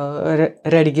vzdělaná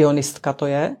religionistka to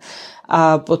je,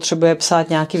 a potřebuje psát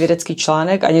nějaký vědecký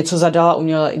článek a něco zadala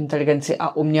umělé inteligenci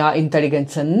a umělá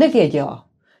inteligence nevěděla.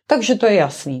 Takže to je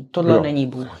jasný, tohle není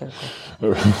Bůh.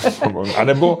 Jako.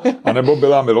 a nebo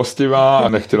byla milostivá a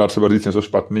nechtěla třeba říct něco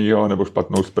špatného nebo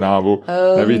špatnou zprávu,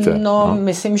 nevíte? No,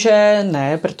 myslím, že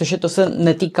ne, protože to se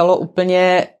netýkalo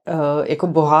úplně jako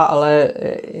Boha, ale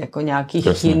jako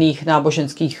nějakých jiných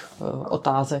náboženských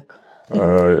otázek.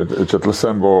 Četl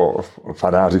jsem o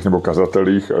farářích nebo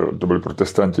kazatelích, to byli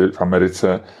protestanti v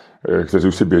Americe, kteří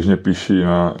už si běžně píší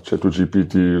na chatu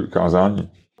GPT kázání.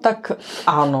 Tak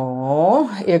ano,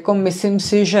 jako myslím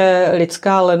si, že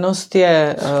lidská lenost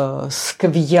je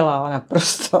skvělá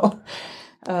naprosto.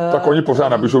 Tak oni pořád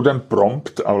napíšou ten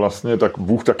prompt a vlastně tak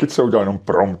Bůh taky co udělal, jenom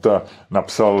prompt a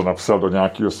napsal do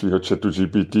nějakého svého chatu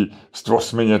GPT,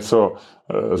 stvoř mi něco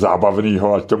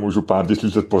zábavného, ať to můžu pár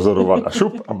tisíc pozorovat a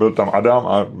šup a byl tam Adam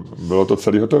a bylo to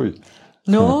celý hotový.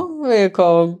 No,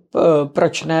 jako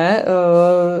proč ne?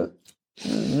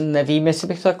 Nevím, jestli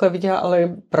bych to takhle viděla,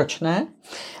 ale proč ne?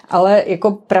 Ale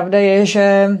jako pravda je,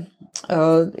 že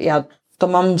já to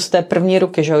mám z té první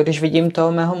ruky, že když vidím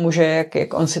toho mého muže,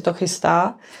 jak on si to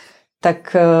chystá,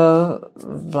 tak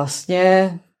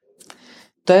vlastně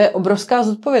to je obrovská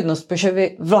zodpovědnost, protože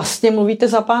vy vlastně mluvíte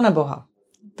za Pána Boha.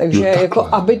 Takže jako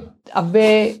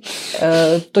aby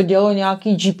to dělalo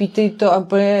nějaký GPT, to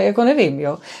úplně jako nevím,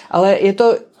 jo. Ale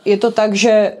je to tak,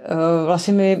 že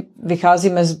vlastně my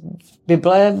vycházíme z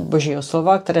Bible, Božího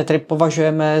slova, které tedy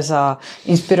považujeme za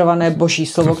inspirované Boží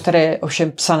slovo, které je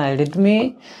ovšem psané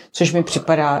lidmi, což mi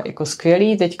připadá jako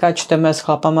skvělý. Teďka čteme s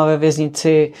chlapama ve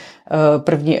věznici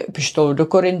první epištolu do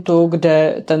Korintu,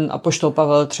 kde ten apoštol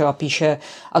Pavel třeba píše,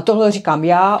 a tohle říkám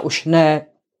já, už ne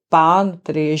Pán,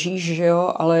 tedy Ježíš, že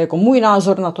jo, ale jako můj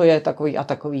názor na to je takový a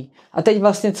takový. A teď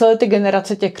vlastně celé ty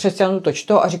generace těch křesťanů to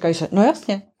čtou a říkají se, no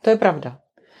jasně, to je pravda.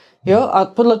 Jo, a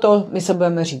podle toho my se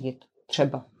budeme řídit,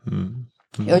 třeba.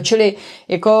 Jo, čili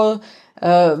jako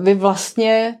vy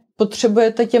vlastně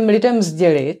potřebujete těm lidem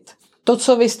sdělit to,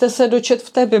 co vy jste se dočet v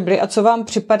té Bibli a co vám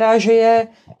připadá, že je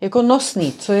jako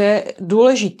nosný, co je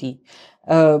důležitý.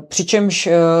 Přičemž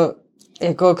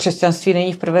jako křesťanství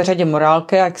není v prvé řadě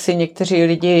morálka, jak si někteří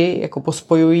lidi jako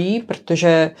pospojují,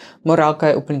 protože morálka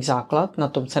je úplný základ, na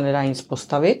tom se nedá nic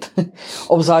postavit.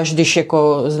 Obzvlášť, když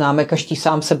jako známe každý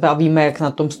sám sebe a víme, jak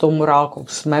na tom s tou morálkou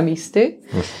jsme místy.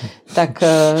 Tak...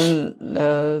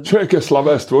 Člověk je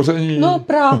slabé stvoření. No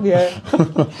právě.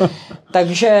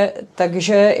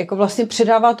 takže jako vlastně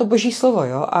předává to Boží slovo,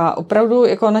 jo? A opravdu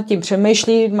jako nad tím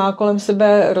přemýšlí, má kolem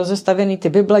sebe rozestavěný ty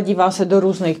Bible, dívá se do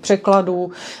různých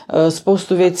překladů,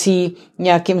 spoustu věcí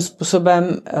nějakým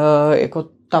způsobem jako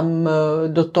tam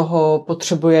do toho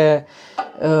potřebuje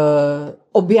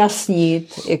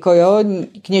objasnit, jako jo,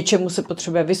 k něčemu se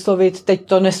potřebuje vyslovit, teď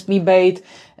to nesmí být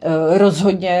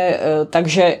rozhodně,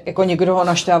 takže jako někdo ho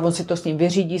naštve a on si to s ním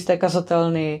vyřídí z té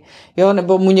kazatelny, jo,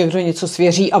 nebo mu někdo něco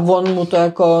svěří a on mu to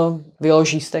jako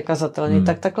vyloží z té kazatelny,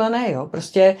 tak takhle ne, jo,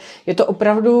 prostě je to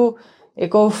opravdu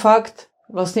jako fakt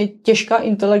vlastně těžká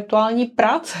intelektuální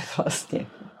práce vlastně.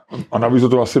 A navíc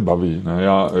to asi baví. Ne?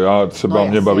 Já třeba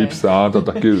mě baví psát a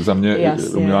taky za mě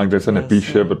umělá kde se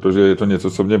nepíše, protože je to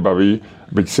něco, co mě baví,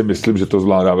 byť si myslím, že to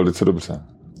zvládá velice dobře.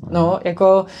 No,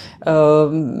 jako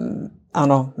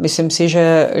ano, myslím si,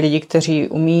 že lidi, kteří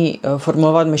umí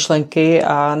formulovat myšlenky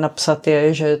a napsat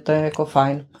je, že to je jako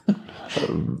fajn.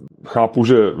 Chápu,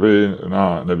 že vy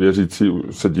na nevěřící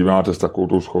se díváte s takovou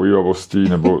tou schovívavostí,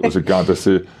 nebo říkáte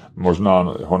si,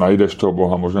 možná ho najdeš toho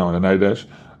Boha, možná ho nenajdeš.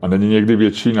 A není někdy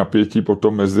větší napětí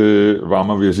potom mezi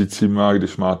váma věřícíma,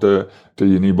 když máte ty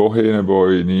jiný bohy nebo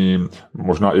jiný,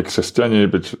 možná i křesťani,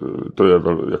 byť to je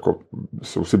jako,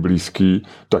 jsou si blízký,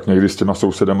 tak někdy s těma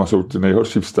sousedama jsou ty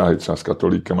nejhorší vztahy, třeba s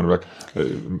katolíkem.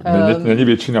 Není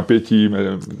větší napětí.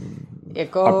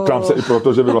 Jako... A ptám se i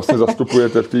proto, že vy vlastně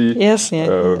zastupujete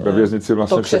ve věznici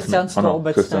vlastně to křesťanstvo všechno. Ano,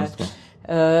 obecné. Křesťanstvo.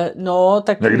 No,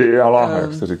 tak... Někdy i Allah,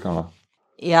 jak jste říkala.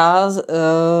 Já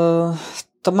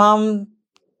to mám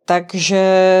tak,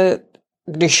 že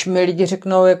když mi lidi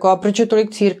řeknou, jako a proč je tolik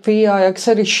církví a jak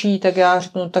se liší, tak já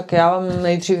řeknu, tak já vám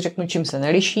nejdřív řeknu, čím se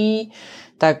neliší.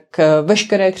 Tak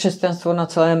veškeré křesťanstvo na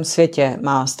celém světě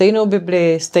má stejnou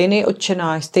Bibli, stejný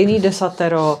otčenáš, stejný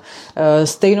desatero,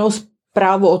 stejnou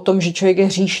zprávu o tom, že člověk je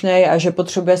hříšnej a že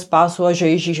potřebuje spásu a že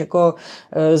Ježíš jako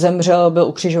zemřel, byl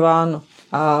ukřižován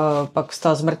a pak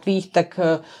vstal z mrtvých, tak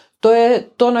to je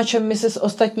to, na čem my se s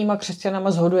ostatníma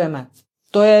křesťanama shodujeme.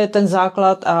 To je ten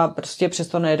základ a prostě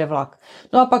přesto nejede vlak.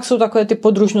 No a pak jsou takové ty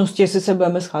podružnosti, jestli se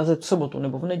budeme scházet v sobotu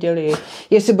nebo v neděli,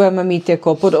 jestli budeme mít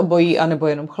jako podobojí a nebo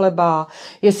jenom chleba,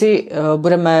 jestli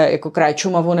budeme jako krájet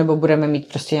šumavu nebo budeme mít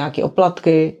prostě nějaké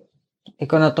oplatky.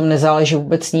 Jako na tom nezáleží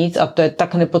vůbec nic a to je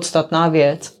tak nepodstatná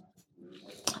věc.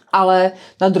 Ale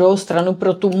na druhou stranu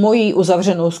pro tu moji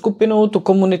uzavřenou skupinu, tu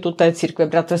komunitu té církve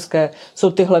bratrské,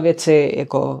 jsou tyhle věci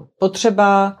jako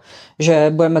potřeba,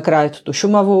 že budeme krájet tu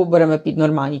šumavu, budeme pít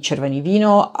normální červený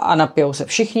víno a napijou se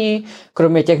všichni,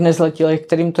 kromě těch nezletilých,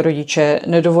 kterým to rodiče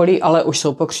nedovolí, ale už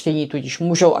jsou pokřtění, tudíž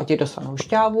můžou a ti dostanou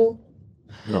šťávu.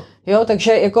 No. Jo,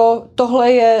 takže jako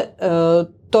tohle je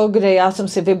to, kde já jsem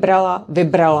si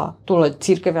vybrala tuhle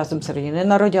církev, já jsem se lidi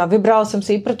nenarodila, vybrala jsem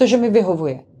si ji, protože mi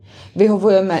vyhovuje.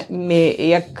 Vyhovujeme mi,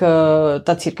 jak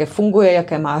ta církev funguje,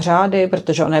 jaké má řády,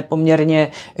 protože ona je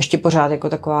poměrně ještě pořád jako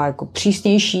taková jako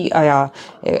přísnější a já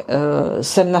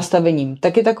jsem nastavením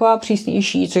taky taková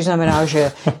přísnější, což znamená,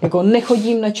 že jako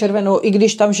nechodím na červenou, i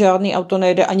když tam žádný auto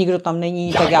nejde a nikdo tam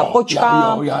není, tak já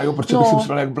počkám. Já protože bych si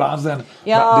myslel jak blázen.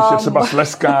 Když je třeba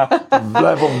Slezská,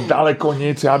 vlevo daleko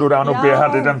nic, já jdu ráno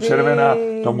běhat, jdem červená,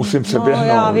 to musím přeběhnout.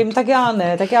 No, já vím, tak já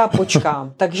ne, tak já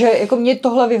počkám. Takže jako mě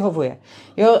tohle vyhovuje.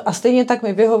 Jo, a stejně tak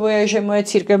mi vyhovuje, že moje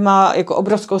církev má jako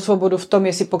obrovskou svobodu v tom,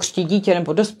 jestli pokřtí dítě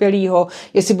nebo dospělýho,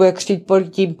 jestli bude křtít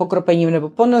tím pokropením nebo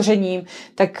ponořením,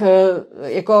 tak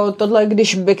jako tohle,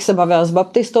 když bych se bavila s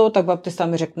baptistou, tak baptista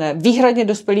mi řekne výhradně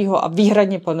dospělýho a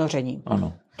výhradně ponořením.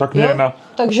 Ano. Tak mě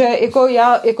Takže jako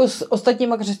já jako s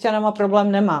ostatníma křesťanama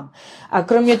problém nemám. A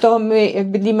kromě toho my, jak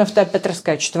bydlíme v té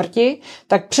Petrské čtvrti,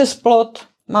 tak přes plot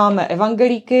máme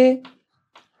evangelíky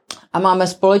a máme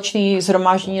společný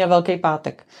shromáždění na Velký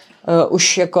pátek.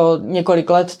 Už jako několik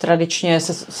let tradičně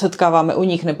se setkáváme u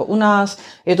nich nebo u nás,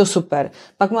 je to super.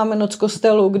 Pak máme noc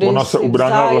kostelu, kdy ona se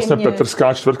ubránila vlastně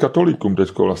Petrská čtvrt katolíkům,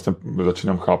 teďko vlastně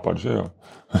začínám chápat, že jo.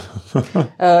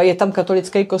 Je tam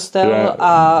katolický kostel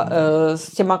a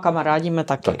s těma kamarádíme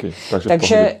taky.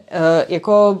 Takže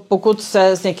jako pokud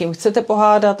se s někým chcete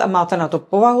pohádat a máte na to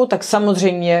povahu, tak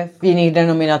samozřejmě v jiných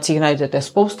denominacích najdete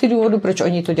spousty důvodů, proč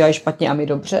oni to dělají špatně a my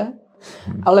dobře.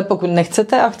 Ale pokud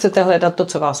nechcete a chcete hledat to,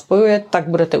 co vás spojuje, tak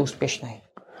budete úspěšný.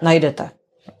 Najdete.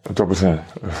 Dobře,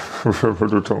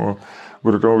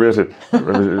 budu tomu věřit.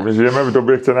 My žijeme v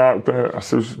době, která úplně,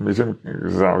 asi už mířím k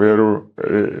závěru,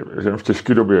 žijeme v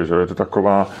těžké době, že? Je to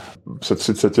taková před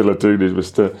 30 lety, když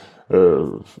byste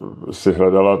si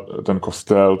hledala ten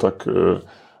kostel, tak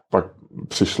pak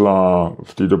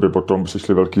v té době potom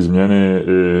přišly velké změny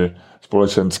i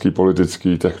společenský,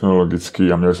 politický,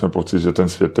 technologický a měli jsme pocit, že ten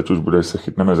svět teď už bude, se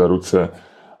chytneme za ruce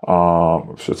a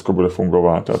všecko bude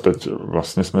fungovat. A teď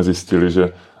vlastně jsme zjistili,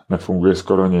 že nefunguje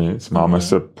skoro nic. Máme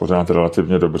se pořád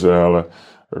relativně dobře, ale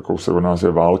kousek od nás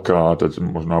je válka a teď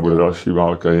možná bude další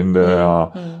válka jinde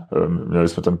a měli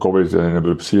jsme ten covid, který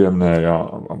nebyl příjemný a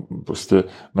prostě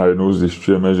najednou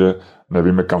zjišťujeme, že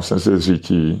nevíme, kam se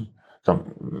zřítí.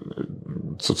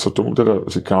 Co tomu teda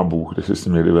říká Bůh, když si s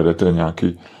ním někdy vedete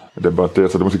nějaký debaty a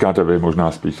co tomu říkáte vy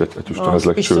možná spíš, ať už to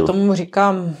nezlehčuju. Spíš co tomu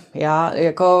říkám, já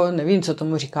jako nevím, co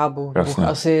tomu říká Bůh. Jasně.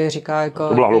 Bůh asi říká jako...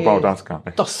 To byla hloupá otázka.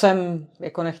 To jsem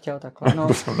jako nechtěl takhle. No.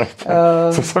 To jsem nechtěl.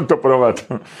 Co jsem to provedl?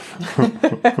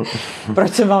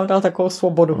 Proč jsem vám dal takovou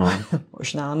svobodu? No.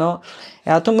 Možná, no.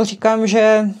 Já tomu říkám,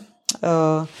 že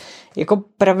jako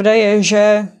pravda je,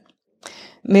 že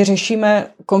my řešíme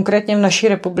konkrétně v naší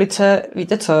republice,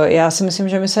 víte co, já si myslím,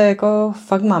 že my se jako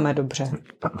fakt máme dobře.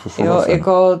 Jo,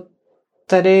 jako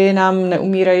tady nám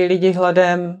neumírají lidi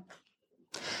hladem.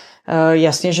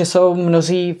 Jasně, že jsou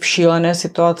mnozí v šílené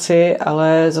situaci,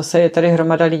 ale zase je tady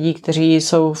hromada lidí, kteří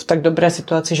jsou v tak dobré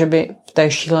situaci, že by v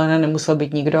té šílené nemusel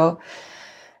být nikdo.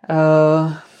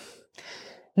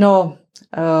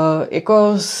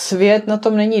 Jako svět na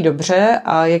tom není dobře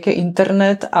a jak je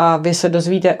internet a vy se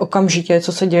dozvíte okamžitě,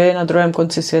 co se děje na druhém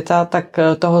konci světa, tak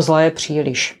toho zla je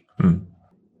příliš.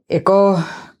 Jako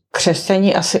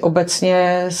křesťané asi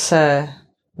obecně se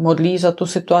modlí za tu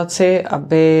situaci,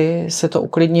 aby se to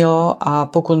uklidnilo a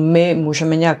pokud my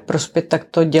můžeme nějak prospět, tak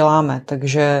to děláme.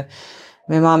 Takže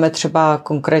my máme třeba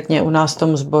konkrétně u nás v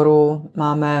tom sboru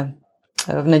máme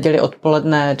v neděli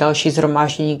odpoledne další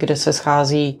shromáždění, kde se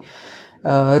schází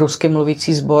rusky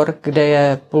mluvící sbor, kde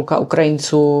je půlka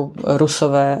Ukrajinců,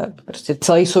 Rusové, prostě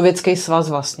celý sovětský svaz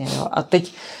vlastně. Jo. A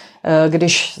teď,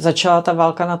 když začala ta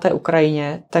válka na té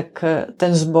Ukrajině, tak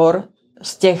ten sbor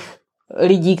z těch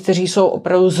lidí, kteří jsou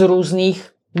opravdu z různých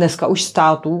dneska už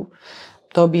států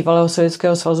toho bývalého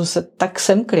sovětského svazu, se tak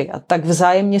semkli a tak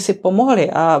vzájemně si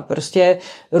pomohli a prostě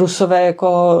Rusové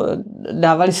jako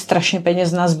dávali strašně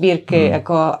peněz na sbírky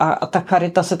jako a ta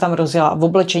charita se tam rozjela v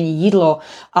oblečení, jídlo,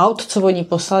 aut, co oni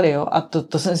poslali, jo, a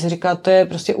to jsem si říkala, to je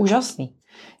prostě úžasný.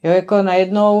 Jo, jako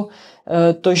najednou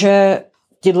to, že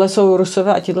tihle jsou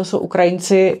Rusové a tihle jsou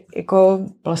Ukrajinci, jako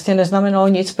vlastně neznamenalo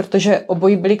nic, protože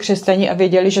obojí byli křesťani a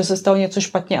věděli, že se stalo něco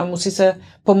špatně a musí se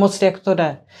pomoct, jak to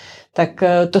jde. Tak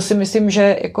to si myslím,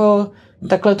 že jako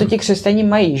takhle to ti křesťaní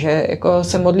mají, že jako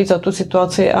se modlí za tu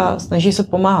situaci a snaží se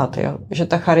pomáhat. Jo? Že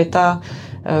ta charita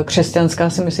křesťanská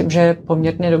si myslím, že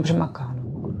poměrně dobře maká.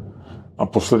 A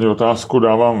poslední otázku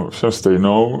dávám všem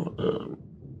stejnou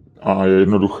a je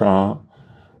jednoduchá.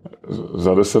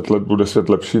 Za 10 let bude svět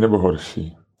lepší nebo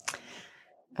horší?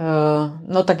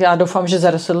 No tak já doufám, že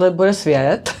za 10 let bude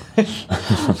svět.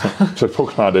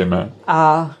 Předpokládejme.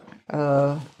 A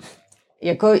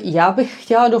jako já bych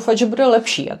chtěla doufat, že bude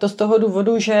lepší. A to z toho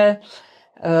důvodu, že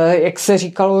jak se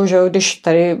říkalo, že když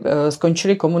tady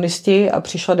skončili komunisti a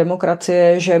přišla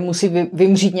demokracie, že musí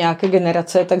vymřít nějaké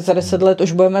generace, tak za 10 let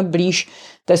už budeme blíž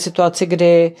té situaci,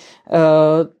 kdy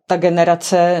ta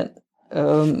generace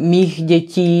mých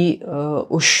dětí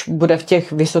už bude v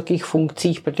těch vysokých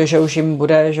funkcích, protože už jim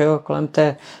bude, že jo, kolem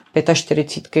té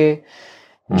 45,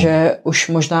 že už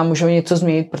možná můžou něco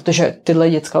změnit, protože tyhle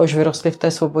děcka už vyrostly v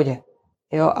té svobodě.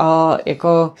 Jo, a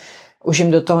jako už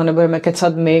jim do toho nebudeme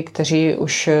kecat my, kteří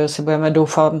už si budeme,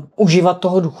 doufám, užívat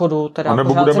toho důchodu, teda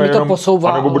pořád se mi to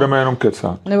posouvá. A nebo budeme jenom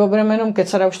kecat. Nebo budeme jenom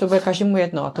kecat a už to bude každému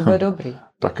jedno a to bude dobrý.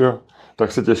 Tak jo,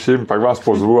 tak se těším, pak vás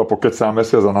pozvu a pokecáme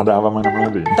si a zanadáváme na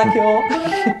mladý. Tak jo.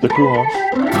 Děkuju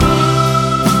moc.